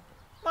sad.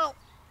 Well,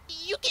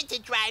 you get to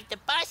drive the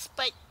bus,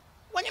 but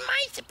what am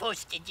I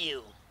supposed to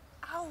do?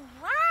 Oh,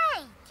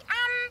 right.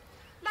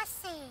 Let's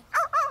see.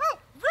 Oh,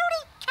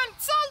 Rudy can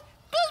say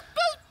beep,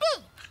 beep,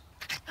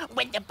 beep.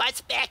 When the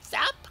bus backs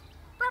up?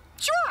 Well,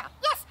 sure,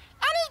 yes.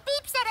 Any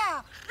beeps at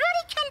all.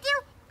 Rudy can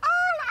do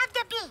all of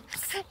the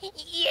beeps.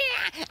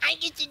 Yeah, I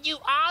get to do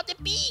all the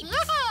beeps.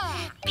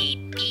 Yeah.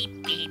 Beep,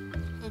 beep, beep.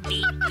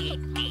 Beep,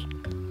 beep, beep.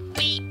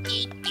 Beep,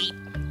 beep, beep.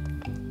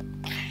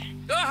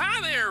 Oh,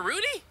 hi there,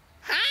 Rudy.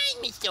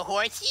 Hi, Mr.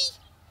 Horsey.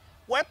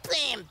 We're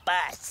playing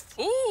bus.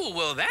 Ooh,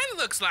 well, that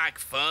looks like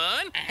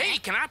fun. Hey,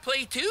 can I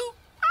play too?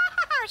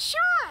 Oh,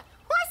 sure.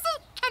 Horsey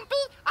can be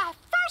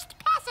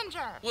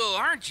Well,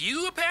 aren't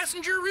you a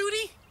passenger,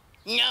 Rudy?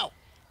 No,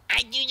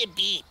 I do the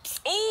beeps.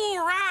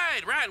 Oh,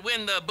 right.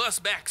 When the bus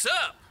backs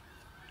up.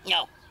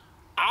 No,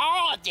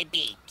 all the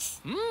beeps.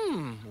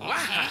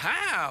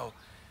 Wow.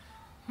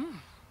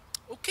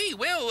 Okay,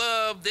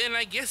 well, then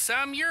I guess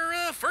I'm your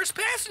first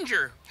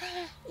passenger.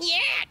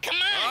 Yeah, come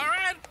on. All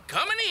right,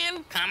 coming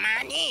in. Come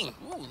on in.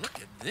 Ooh, look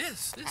at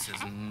this. This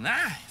is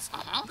nice.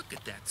 Look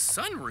at that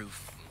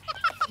sunroof.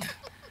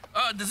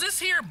 Does this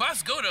here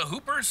bus go to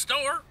Hooper's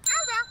store?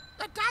 Oh, well,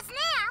 it does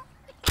now.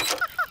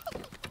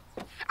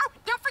 Oh,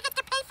 don't forget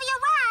to pay for your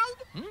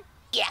ride.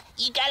 Yeah,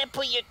 you gotta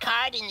put your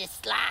card in the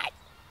slot.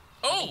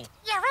 Oh.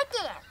 Yeah, right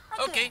there.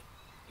 Right Okay.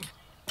 there.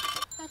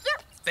 Thank you.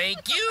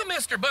 Thank you,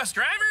 Mr. Bus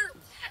Driver.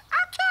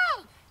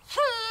 Okay,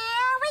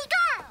 here we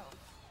go.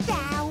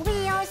 The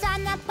wheels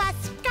on the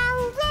bus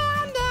go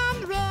round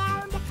and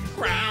round.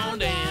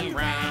 Round and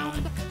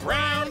round,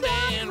 round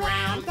and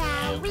round.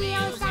 The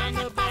wheels on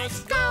the bus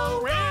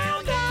go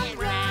round and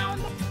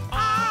round.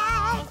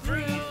 All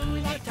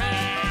through the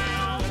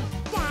town.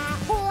 The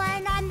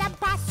horn on the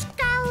bus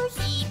goes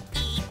beep,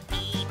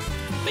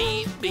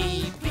 beep,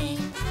 beep. Beep,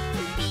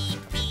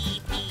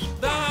 beep, beep.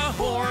 The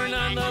horn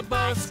on the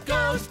bus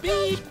goes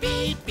beep,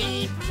 beep,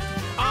 beep.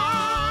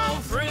 All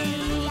through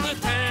the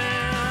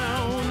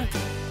town.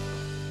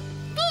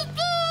 Beep,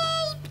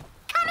 beep.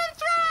 Coming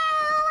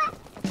through.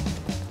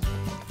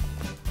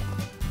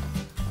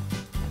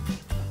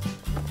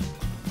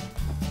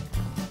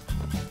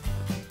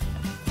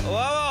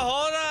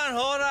 Whoa,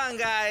 hold on,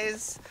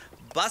 guys.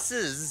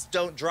 Buses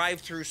don't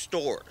drive through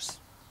stores.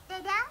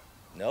 They don't?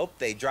 Nope,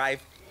 they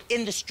drive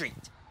in the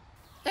street.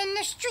 In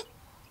the street.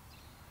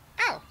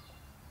 Oh.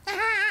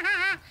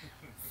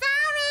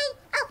 Sorry.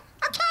 Oh,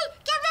 okay.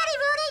 Get ready,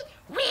 Rudy.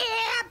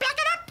 We're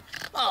backing up.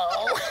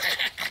 Oh.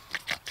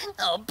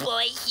 Oh,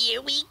 boy,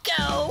 here we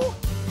go.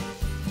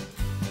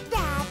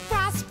 The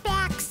bus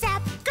backs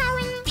up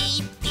going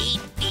Beep,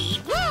 beep,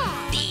 beep.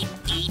 yeah. Beep,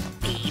 beep,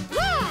 beep.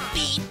 Yeah.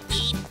 Beep,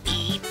 beep,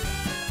 beep.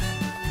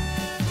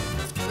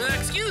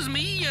 Excuse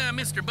me,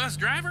 Mr. Bus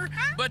Driver,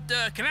 but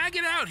can I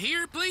get out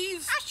here,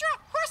 please? Oh, sure.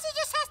 Horsey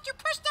just has to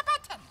push the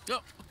button.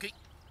 Oh, okay.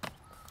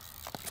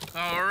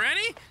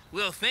 Alrighty.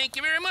 Well, thank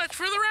you very much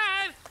for the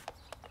ride.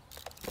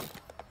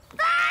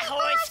 Bye,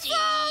 Horsey.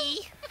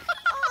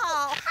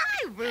 Oh,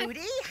 hi, Rudy.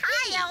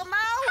 Hi, Elmo.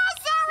 Hi,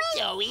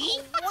 Zoe.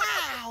 Zoe.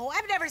 Wow,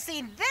 I've never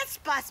seen this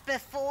bus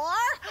before.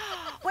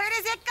 Where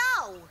does it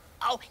go?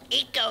 Oh,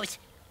 it goes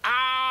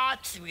all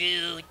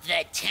through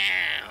the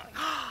town.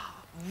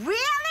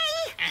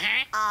 Really?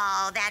 Uh-huh.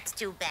 Oh, that's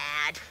too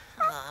bad.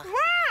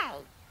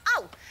 Why?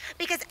 Oh,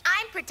 because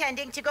I'm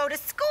pretending to go to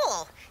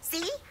school.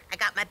 See? I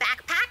got my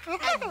backpack,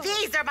 and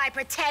these are my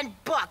pretend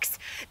books.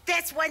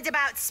 This one's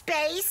about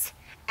space,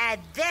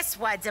 and this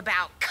one's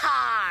about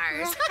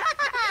cars.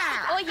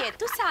 Oye,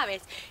 tú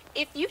sabes,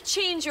 if you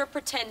change your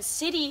pretend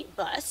city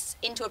bus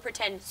into a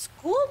pretend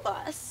school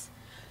bus,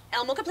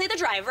 Elmo could play the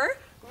driver,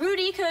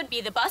 Rudy could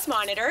be the bus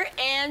monitor,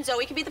 and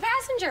Zoe could be the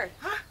passenger.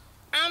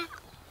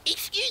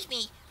 Excuse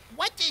me,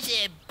 what does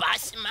a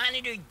bus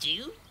monitor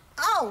do?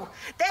 Oh,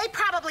 they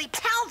probably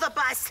tell the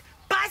bus,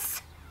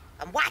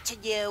 I'm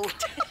watching you.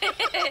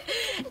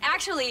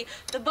 Actually,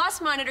 the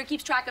bus monitor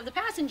keeps track of the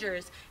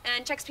passengers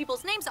and checks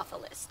people's names off the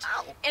list.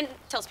 Oh. And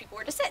tells people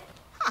where to sit.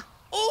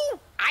 Oh,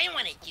 I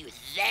want to do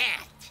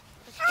that.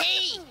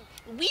 Hey,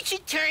 we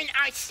should turn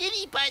our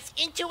city bus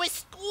into a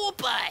school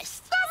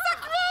bus. That's a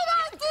great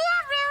idea,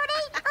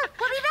 Rudy. Oh,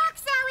 we'll be back,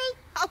 Zoe.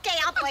 Okay,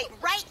 I'll wait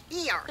right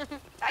here.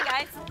 Bye,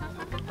 guys.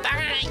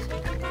 Bye.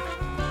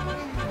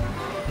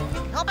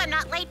 Hope I'm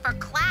not late for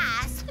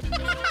class.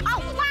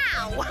 Oh,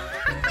 wow.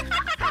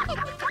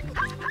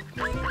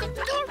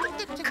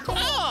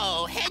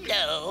 Oh,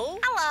 hello.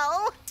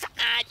 Hello.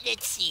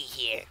 Let's see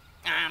here.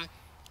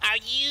 Are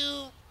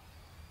you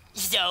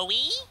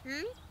Zoe?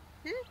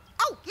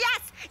 Oh,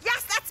 yes,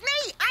 that's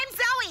me. I'm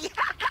Zoe.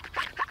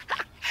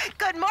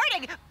 Good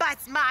morning,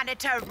 bus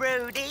monitor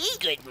Rudy.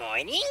 Good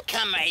morning.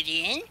 Come right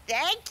in.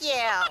 Thank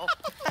you.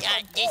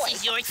 This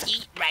is your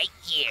seat right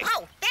here.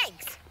 Oh,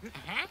 thanks.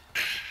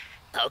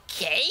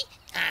 Okay,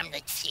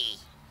 let's see.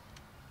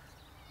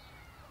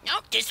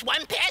 Nope, just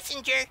one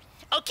passenger.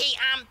 Okay,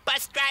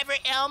 bus driver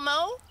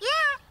Elmo?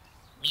 Yeah.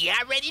 We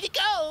are ready to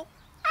go.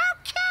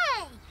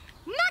 Okay.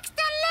 Next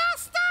and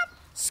last stop,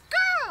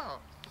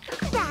 school.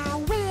 The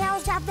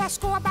wheels of the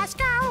school bus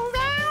go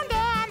round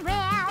and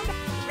round.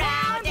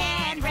 Round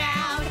and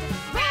round.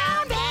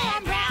 Round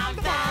and round.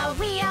 The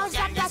wheels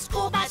of the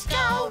school bus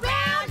go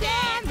round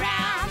and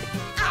round.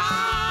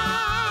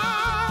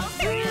 All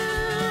through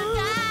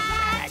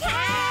the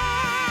town.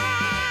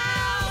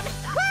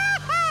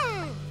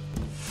 Woohoo!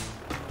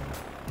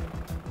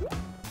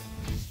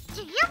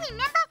 Do you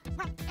remember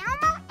what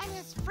Elmo and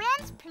his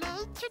friends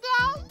played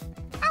today?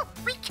 Oh,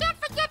 we can't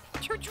forget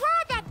to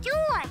draw the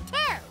door,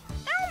 too.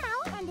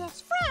 Elmo and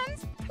his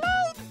friends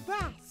played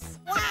bus.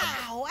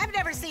 Wow, I've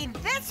never seen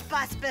this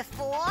bus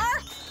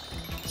before.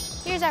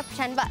 Here's our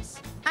pretend bus.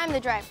 I'm the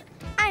driver.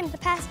 I'm the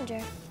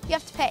passenger. You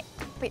have to pay.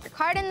 Put your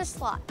card in the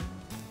slot.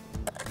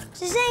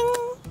 Zing!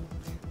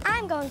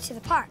 I'm going to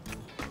the park.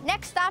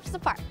 Next stop's the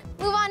park.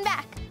 Move on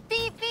back.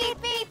 Beep,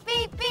 beep, beep,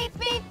 beep, beep,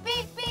 beep,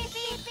 beep, beep,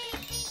 beep,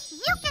 beep.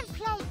 You can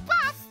play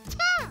bus,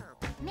 too.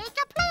 Make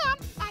a plan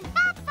and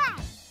have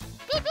fun.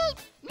 Beep, beep.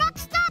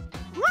 Next stop,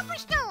 grocery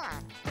store.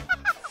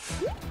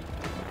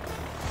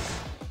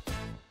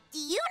 Do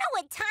you know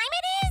what time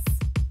it is?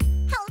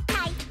 Hold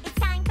tight, it's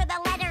time for the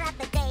letter of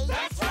the day.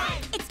 That's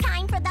right. It's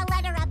time for the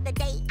letter of the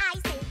day, I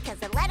say, 'cause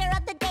the letter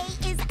of the day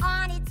is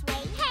on its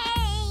way.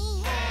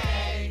 Hey!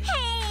 Hey!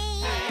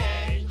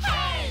 Hey!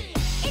 Hey!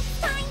 It's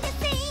time to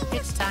sing.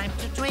 It's time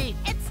to tweet.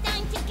 It's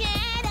time to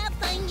get up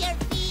on your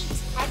feet.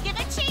 And give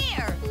a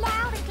cheer.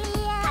 Loud and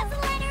clear. 'Cause the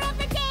letter of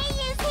the day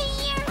is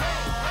here.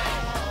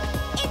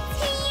 It's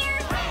here.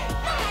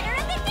 The letter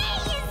of the day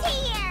is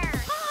here.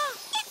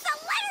 It's the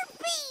letter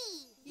B.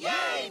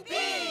 Yay, B!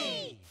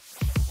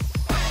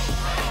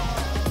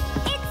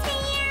 It's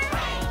here.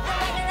 The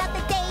letter of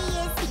the day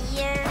is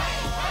here.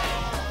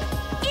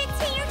 It's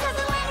here 'cause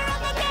the letter of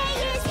the day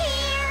is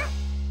here.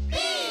 B!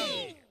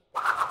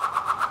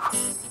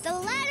 The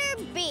letter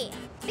B.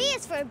 B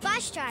is for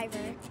bus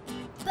driver.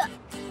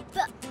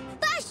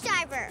 Bus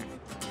driver.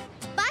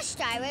 Bus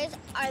drivers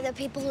are the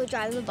people who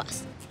drive the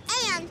bus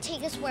and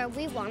take us where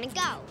we want to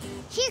go.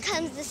 Here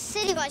comes the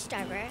city bus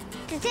driver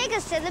to take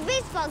us to the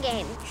baseball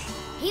game.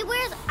 He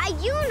wears a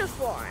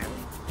uniform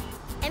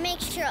and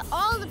makes sure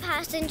all the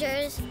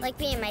passengers, like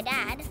me and my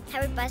dad,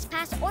 have a bus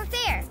pass or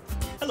fare.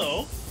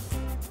 Hello.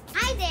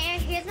 Hi there,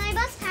 here's my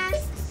bus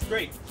pass.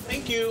 Great.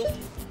 Thank you.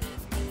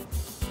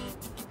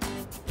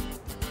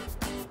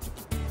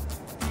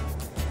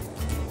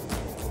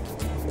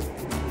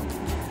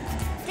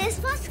 This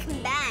bus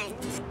can bend.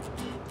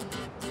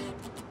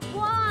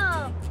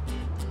 Whoa!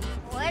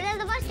 Where did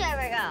the bus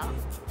driver go?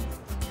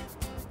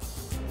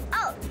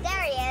 Oh,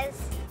 there he is.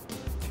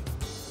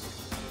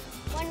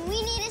 When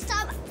we need to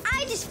stop,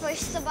 I just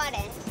push the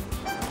button.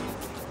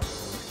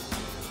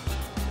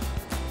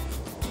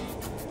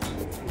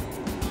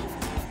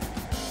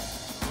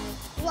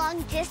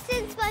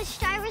 Long-distance bus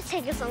drivers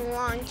take us on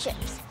long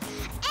trips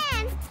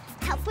and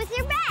help with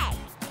your bag.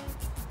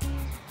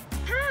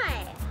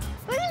 Hi.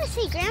 We're gonna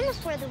see Grandma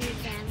for the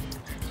weekend.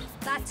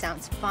 That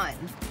sounds fun.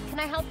 Can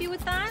I help you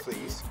with that?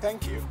 Please,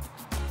 thank you.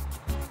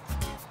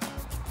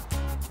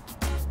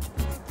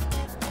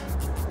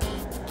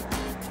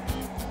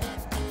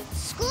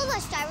 School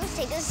bus drivers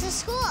take us to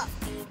school.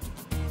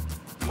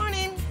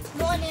 Morning.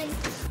 Morning.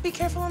 Be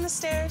careful on the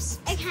stairs.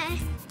 Okay.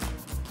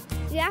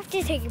 You have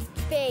to take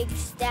big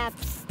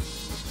steps.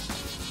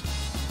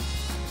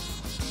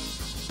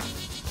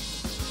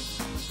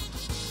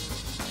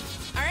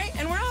 All right,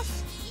 and we're off.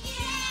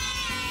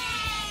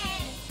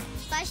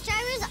 Bus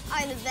drivers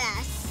are the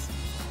best.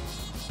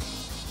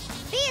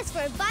 B is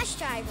for bus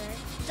driver.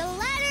 The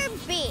letter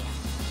B.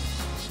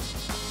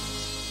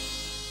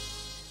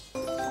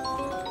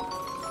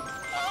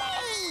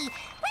 Hey,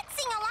 let's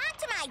sing along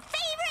to my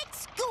favorite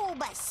school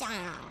bus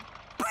song.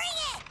 Bring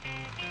it!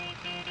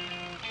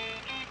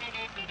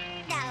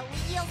 The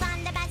wheels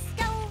on the bus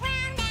go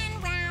round and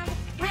round,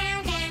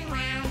 round and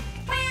round,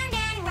 round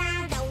and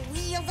round. The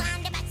wheels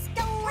on the bus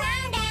go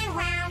round and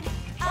round,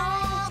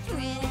 all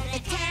through the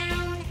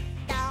town.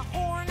 The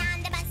horn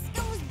on the bus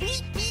goes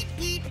beep, beep,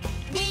 beep,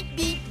 beep,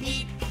 beep,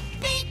 beep,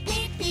 beep,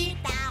 beep, beep.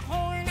 The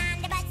horn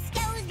on the bus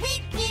goes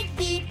beep, beep,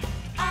 beep,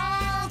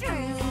 all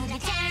through the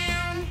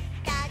town.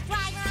 The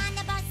driver on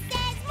the bus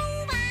says,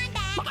 move on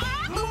back,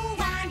 move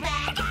on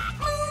back,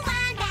 move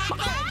on back.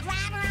 The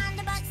driver on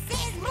the bus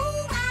says,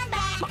 move on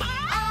back,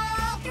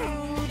 all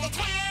through the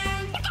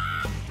town.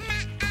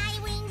 My eye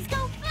wings go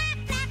flap,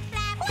 flap,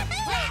 flap, flap,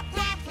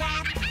 flap,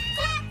 flap,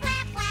 flap,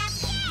 flap, flap.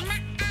 My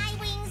eye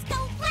wings go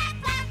flap,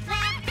 flap,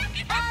 flap,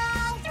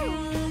 all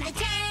through the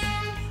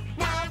town.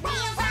 The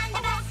wheels on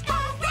the bus go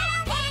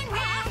round and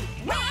round,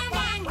 round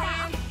and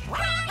round,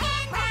 round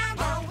and round.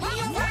 The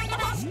wheels on the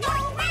bus go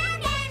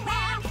round and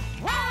round,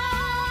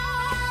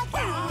 all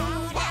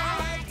through the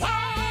town.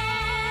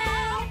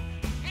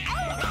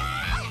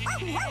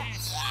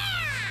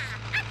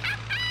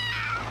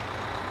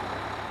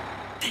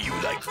 Do you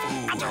like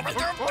food?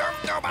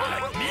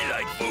 Like me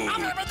like food.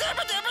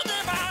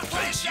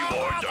 Place your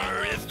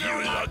order if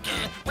you're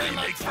lucky. We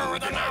make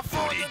food in our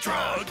foodie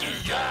truck.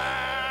 Yeah.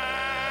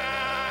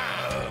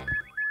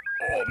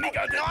 Oh, me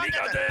got it, me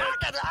got it.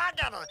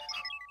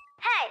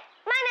 Hey,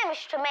 my name is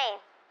Tremaine,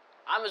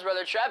 I'm his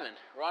brother Trevin.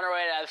 We're on our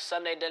way to have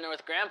Sunday dinner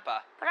with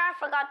Grandpa. but I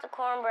forgot the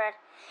cornbread.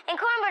 And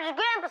cornbread is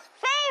Grandpa's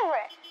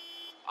favorite.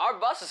 Our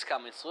bus is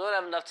coming, so we don't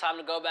have enough time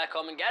to go back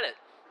home and get it.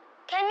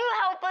 Can you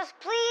help us,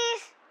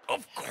 please?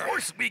 Of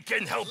course we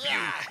can help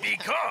you,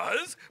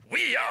 because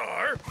we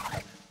are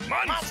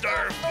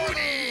Monster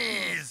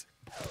Foodies!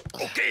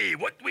 Okay,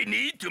 what we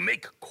need to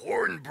make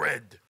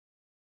cornbread?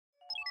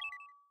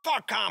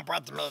 For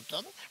cornbread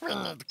making, we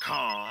need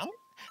corn,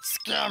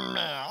 skim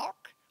milk,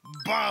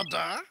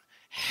 butter,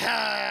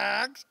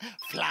 eggs,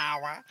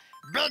 flour,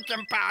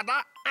 baking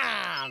powder,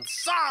 and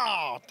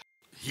salt.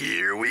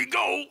 Here we go.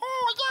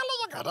 Oh, yeah,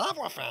 you got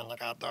everything you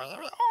got there.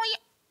 Oh,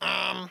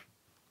 yeah.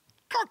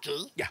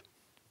 Cookie? Yeah.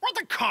 With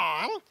the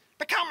corn,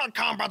 Become a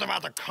corn brother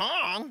about the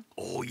corn.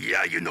 Oh,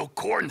 yeah, you know,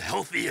 corn,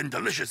 healthy and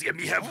delicious. Let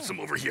me have some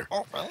over here.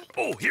 Oh, really?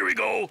 Oh, here we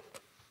go.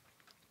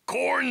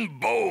 Corn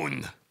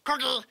bone.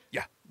 Cookie.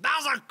 Yeah.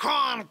 That's a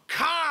corn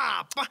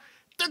cob.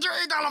 Did you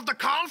eat all of the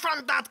corn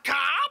from that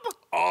cob?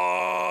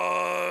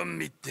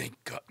 Me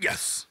think,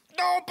 yes.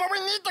 No, but we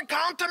need the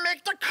corn to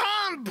make the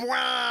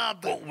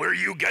cornbread. Well, where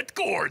you get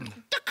corn?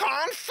 The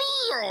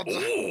cornfield.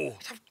 Oh.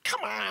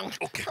 Come on.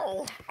 Okay.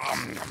 Oh.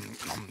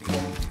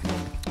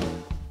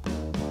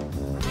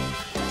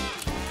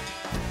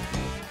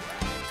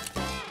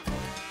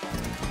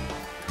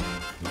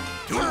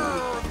 To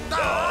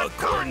the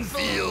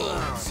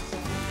cornfields.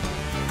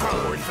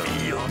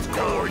 Cornfields,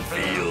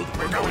 cornfield.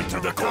 We're going to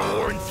the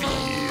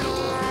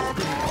cornfield.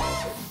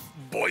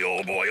 Boy,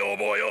 oh boy, oh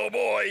boy, oh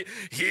boy.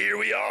 Here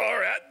we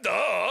are at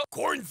the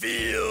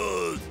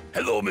cornfield.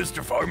 Hello,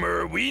 Mr.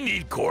 Farmer. We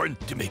need corn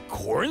to make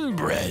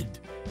cornbread.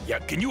 Yeah,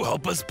 can you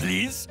help us,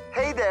 please?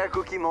 Hey there,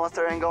 Cookie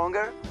Monster and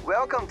Gonger.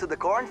 Welcome to the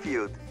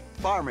cornfield.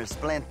 Farmers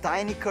plant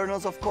tiny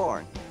kernels of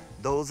corn.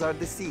 Those are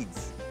the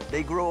seeds.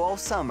 They grow all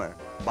summer.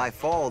 By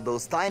fall,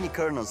 those tiny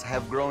kernels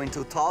have grown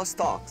into tall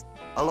stalks.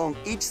 Along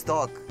each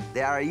stalk,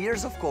 there are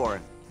ears of corn.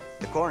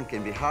 The corn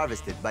can be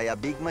harvested by a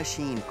big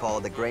machine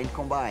called a grain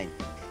combine.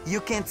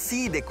 You can't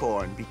see the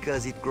corn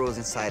because it grows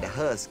inside a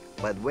husk,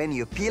 but when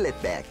you peel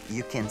it back,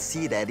 you can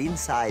see that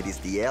inside is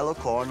the yellow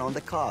corn on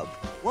the cob.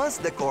 Once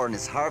the corn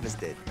is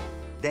harvested,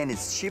 then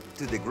it's shipped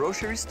to the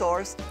grocery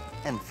stores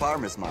and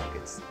farmers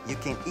markets. You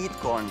can eat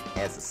corn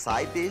as a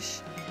side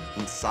dish,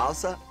 in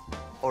salsa,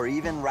 or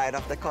even right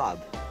off the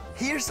cob.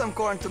 Here's some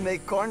corn to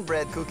make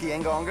cornbread, Cookie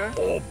and Gonger.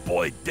 Oh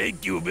boy,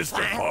 thank you,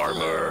 Mr.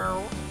 Farmer.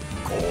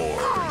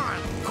 Corn,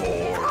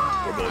 corn.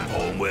 We're going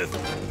home with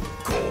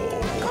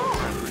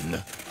corn.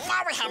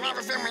 Now we have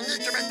everything we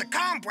need to make the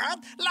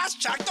cornbread. Let's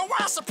check the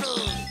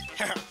recipe.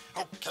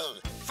 Okay,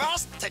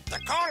 first take the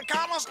corn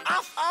kernels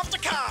off of the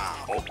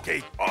cob.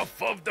 Okay,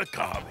 off of the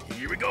cob.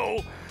 Here we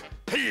go.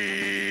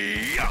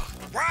 Hey-ya!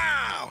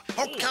 Wow!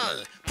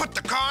 Okay, put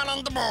the corn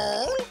in the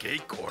bowl. Okay,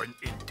 corn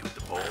into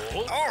the bowl.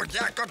 Oh,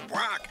 yeah, good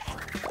work.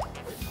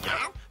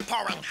 Now,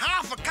 pour in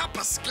half a cup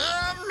of skim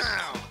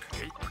milk.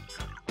 Okay.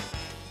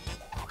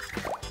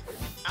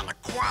 And a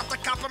quarter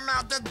cup of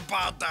melted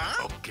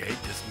butter. Okay,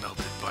 this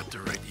melted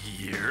butter right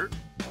here.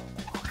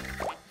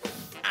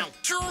 And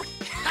 2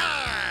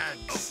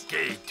 eggs.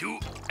 Okay, 2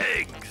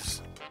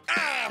 eggs.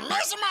 And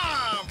mix them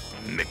up.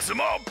 Mix them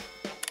up.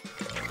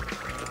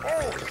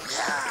 Oh,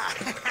 yeah.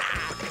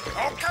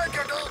 Okay,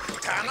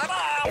 Cookie, turn it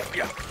off. Oh,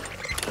 yeah.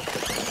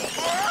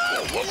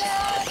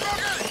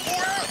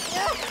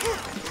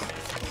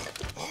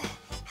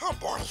 Oh,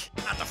 boy.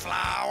 And the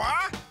flour.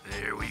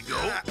 There we go.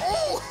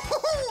 Oh,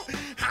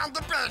 and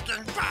the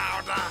baking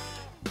powder.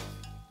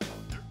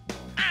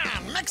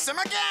 And mix them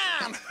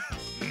again.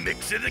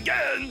 Mix it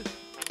again.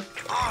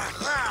 Oh,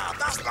 yeah,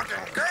 that's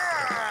looking good.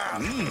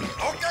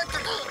 Okay,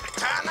 Cookie,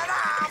 turn it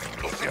off.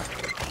 Oh, yeah.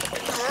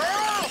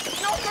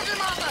 No, Cookie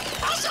Monster,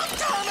 I said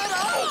turn it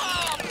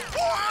off.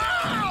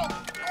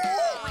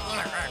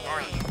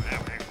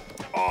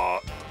 Wow.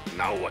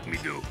 Now what me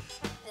do?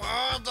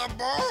 Pour the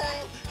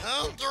bowl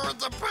into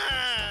the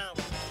pan.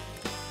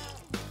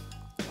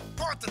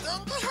 Put it in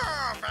the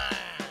oven.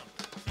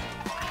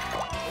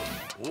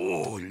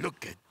 Oh,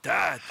 look at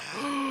that.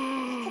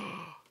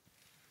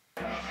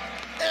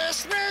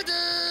 It's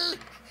ready.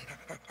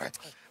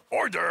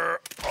 Order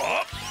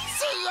up.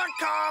 See ya,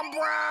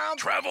 cornbread.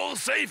 Travel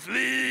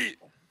safely.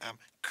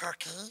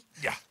 Cookie?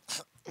 Yeah.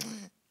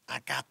 I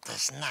got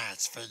this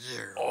nice for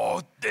you.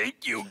 Oh,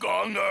 thank you,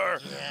 Gonger.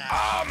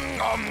 Yeah.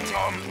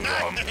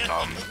 Cookie.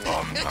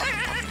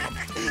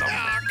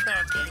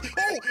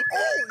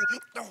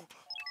 Oh.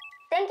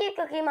 Thank you,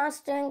 Cookie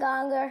Monster and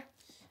Gonger.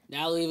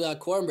 Now we've got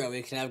cornbread.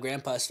 We can have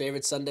Grandpa's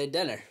favorite Sunday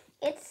dinner.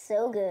 It's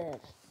so good.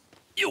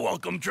 You're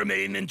welcome,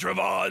 Tremaine and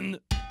Trevon.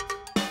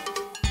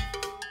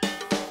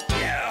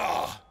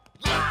 Yeah.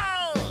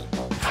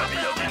 Happy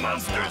Ugly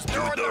Monsters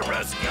to the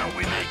rescue.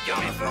 We make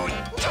yummy food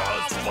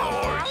just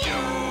for you.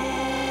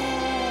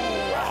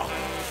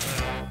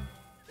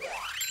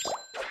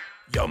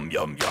 Yum,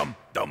 yum, yum,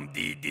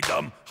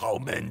 dum-dee-dee-dum. How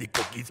many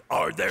cookies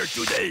are there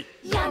today?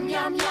 Yum,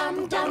 yum,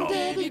 yum,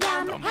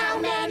 dum-diddy-dum. How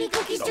many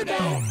cookies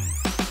today?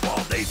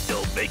 While they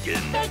still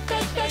baking, Bake,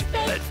 bake, bake,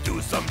 bake. let's do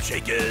some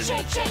shaking.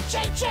 Shake, shake,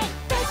 shake, shake.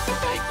 Bake,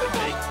 bake, bake,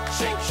 bake.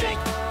 Shake, shake.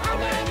 How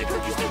many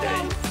cookies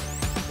today?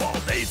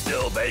 While they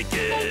still baking,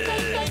 Bake,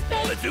 bake, bake,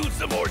 bake. let's do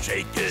some more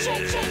shaking.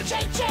 Shake, shake,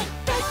 shake, shake.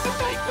 Bake, bake,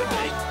 bake,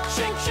 bake.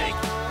 Shake, shake.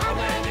 How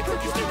many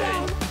cookies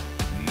today?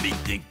 Me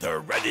think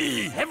they're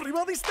ready.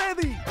 Everybody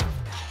steady.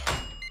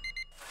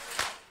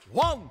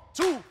 1,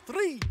 2,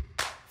 3,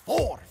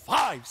 4,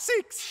 5,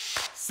 6,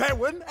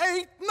 7,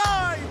 8,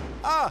 9.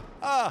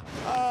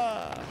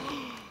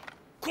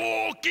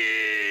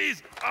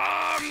 Cookies!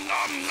 Nom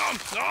nom nom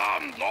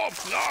nom nom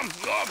nom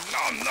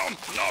nom nom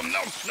nom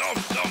nom nom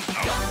nom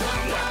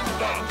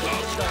nom.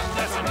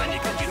 That's how many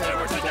cookies there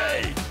were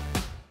today.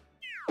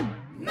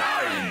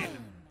 9.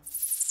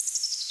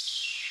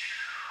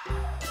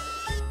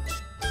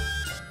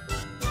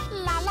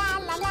 La la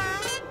la la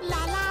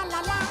la la la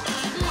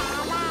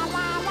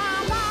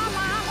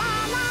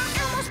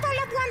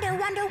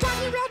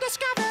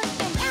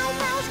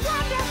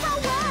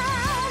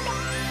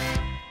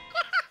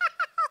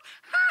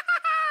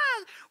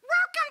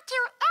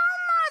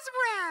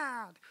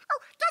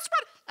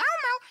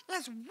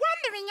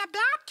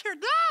out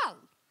today?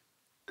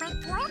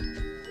 Wait for it.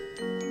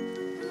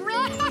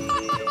 Ready for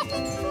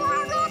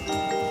it?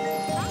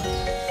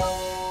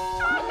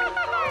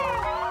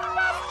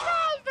 Bus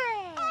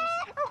drivers!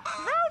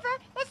 Rover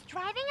is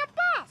driving a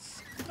bus.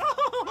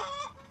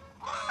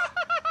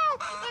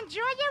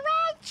 Enjoy your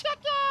ride,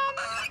 chicken!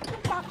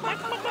 Boy,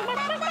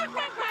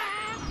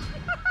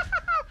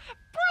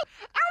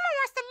 Elmo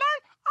wants to learn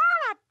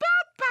all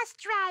about bus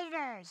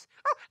drivers.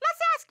 Oh,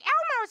 let's ask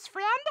Elmo's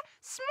friend,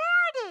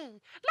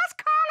 Smarty. Let's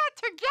call her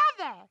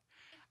together.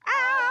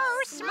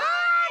 Oh, Smarty!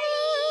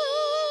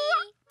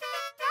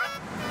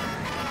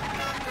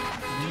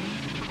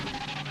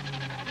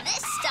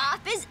 This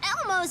stop is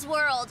Elmo's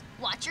world.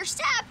 Watch your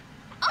step.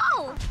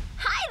 Oh,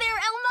 hi there,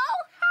 Elmo.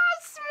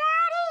 Hi,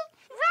 Smarty.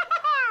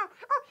 Wow.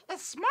 Oh,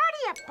 is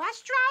Smarty a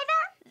bus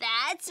driver?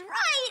 That's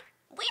right.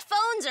 We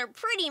phones are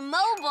pretty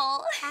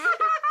mobile.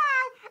 Elmo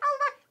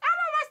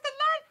wants to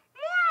learn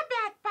more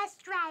about bus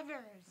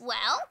drivers.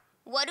 Well,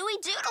 what do we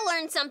do to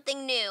learn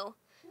something new?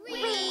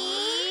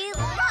 We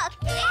look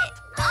it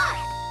up.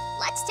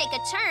 Let's take a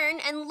turn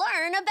and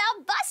learn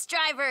about bus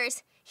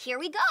drivers. Here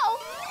we go.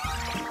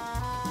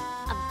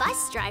 A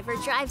bus driver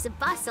drives a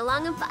bus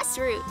along a bus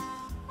route.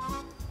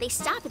 They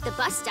stop at the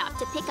bus stop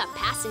to pick up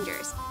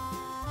passengers.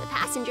 The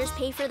passengers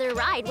pay for their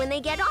ride when they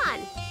get on,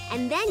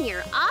 and then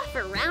you're off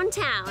around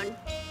town.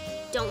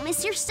 Don't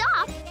miss your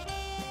stop.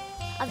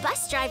 A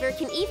bus driver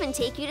can even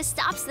take you to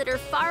stops that are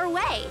far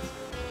away.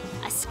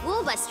 A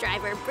school bus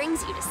driver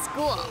brings you to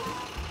school.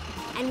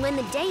 And when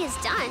the day is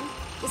done,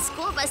 the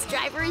school bus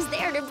driver is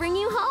there to bring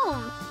you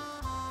home.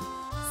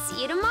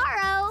 See you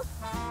tomorrow.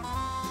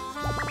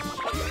 Wow!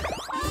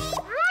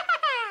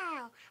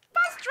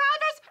 Bus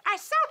drivers are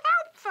so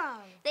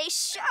helpful. They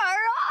sure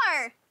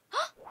are.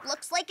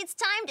 Looks like it's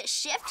time to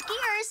shift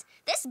gears.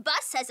 This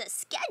bus has a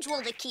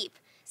schedule to keep.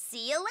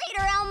 See you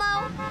later,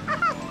 Elmo.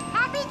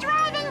 Happy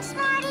driving,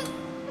 Smarty.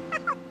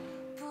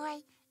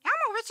 Boy,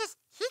 Elmo wishes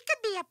he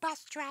could be a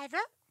bus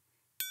driver.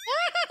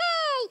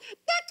 Hey,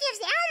 that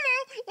gives Elmo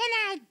an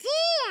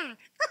idea.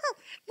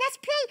 Let's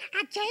play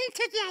a game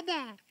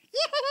together.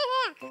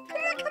 Yeah, come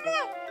on, come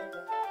on.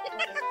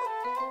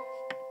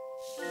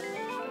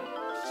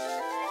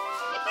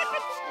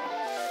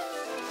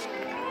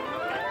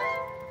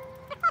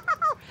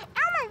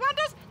 Elmo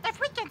wonders if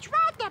we can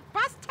drive the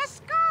bus to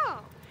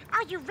school.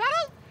 Are you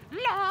ready?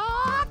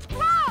 Let's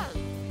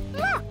play!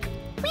 Look,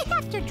 we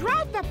have to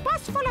drive the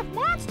bus full of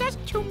monsters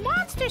to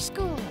Monster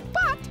School.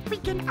 But we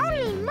can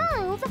only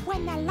move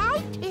when the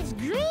light is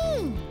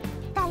green.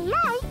 The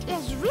light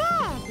is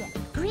red.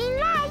 Green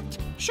light.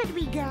 Should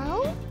we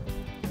go?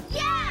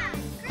 Yeah!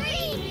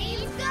 Green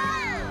means go!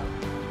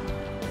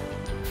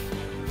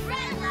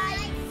 Red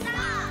light,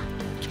 stop!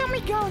 Can we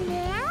go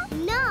now?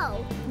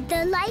 No,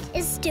 the light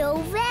is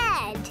still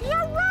red.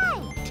 You're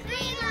right.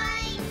 Green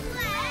light,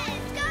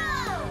 let's go!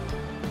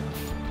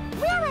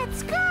 We're at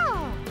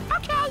school.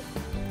 Okay.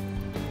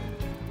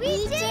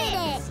 We did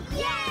it!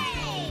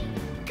 Yay!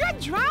 Good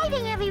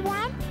driving,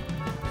 everyone.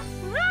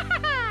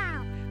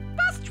 Wow!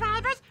 Bus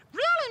drivers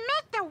really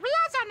make the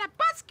wheels on the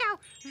bus go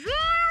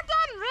round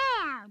and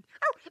round.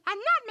 Oh, and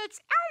that makes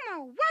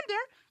Elmo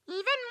wonder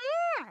even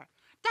more.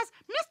 Does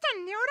Mr.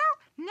 Noodle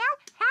know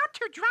how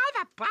to drive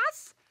a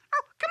bus?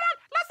 Oh, come on,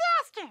 let's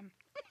ask him.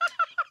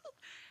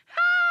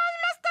 Hi,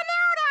 Mr.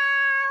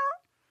 Noodle!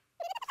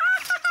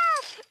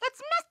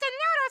 It's Mr.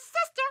 Noodle's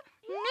sister,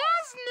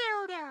 Ms.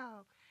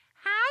 Noodle.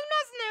 Hi,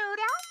 Ms.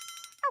 Noodle.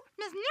 Oh,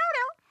 Ms.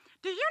 Noodle,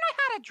 do you know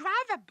how to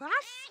drive a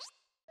bus?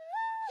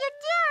 You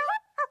do?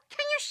 Oh,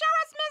 can you show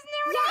us, Ms.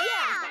 Noodle?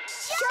 Yeah,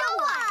 show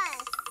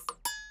us!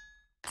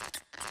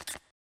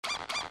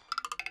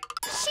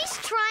 She's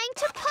trying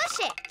to push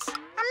it.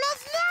 Ms.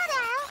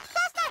 Noodle,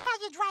 that's not how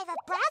you drive a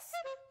bus.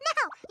 No,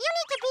 you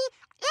need to be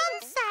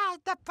inside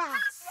the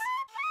bus.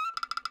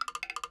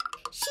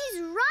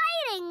 She's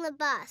riding the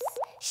bus.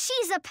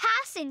 She's a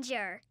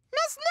passenger.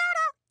 Ms.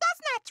 Noodle,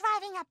 that's not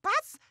driving a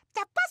bus.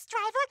 The bus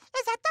driver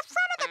is at the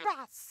front of the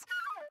bus.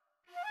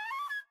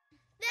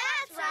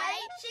 That's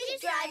right, she's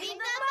driving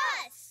the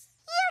bus.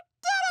 You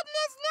did it,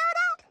 Ms.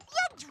 Noodle.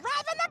 You're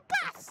driving the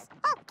bus.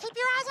 Oh, keep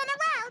your eyes on the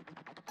road.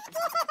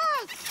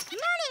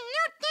 Learning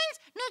new things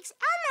makes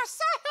Elmo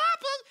so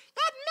happy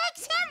it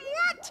makes him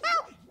want to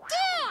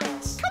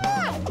dance. Come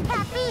on.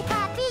 Happy,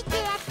 happy,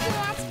 dance,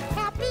 dance.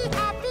 Happy,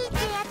 happy,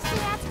 dance,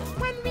 dance.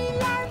 When we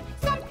learn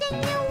something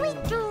new, we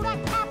do the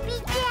happy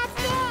dance,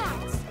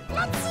 dance.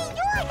 Let's see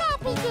your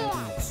happy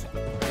dance.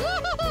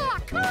 Yeah,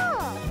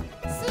 cool.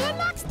 See you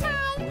next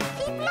time.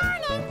 Keep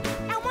learning.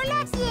 Elmo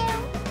loves you.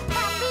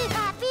 Happy,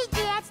 happy,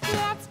 dance,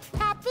 dance.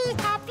 Happy,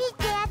 happy,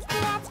 dance,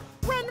 dance.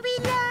 When we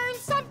learn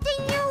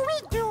something new,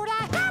 we do the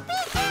happy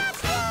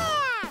dance,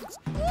 dance.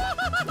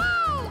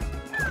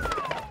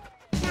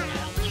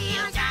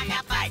 Wheels on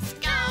the bus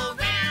go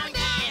round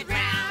and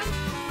round,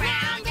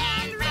 round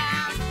and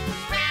round,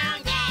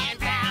 round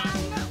and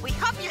round. We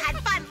hope you had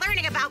fun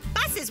learning about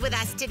buses with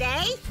us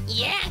today.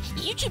 Yeah,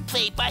 you should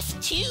play bus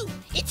too.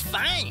 It's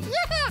fun.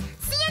 Yeah,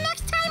 see you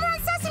next time on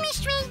Sesame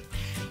Street.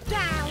 The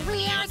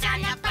wheels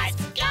on the bus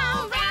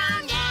go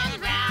round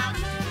and round.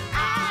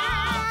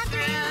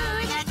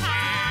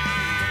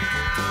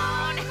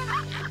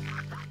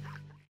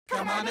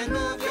 fun and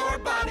move your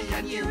body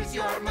and use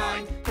your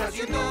mind. 'Cause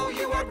you know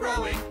you are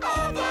growing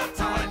all the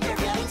time.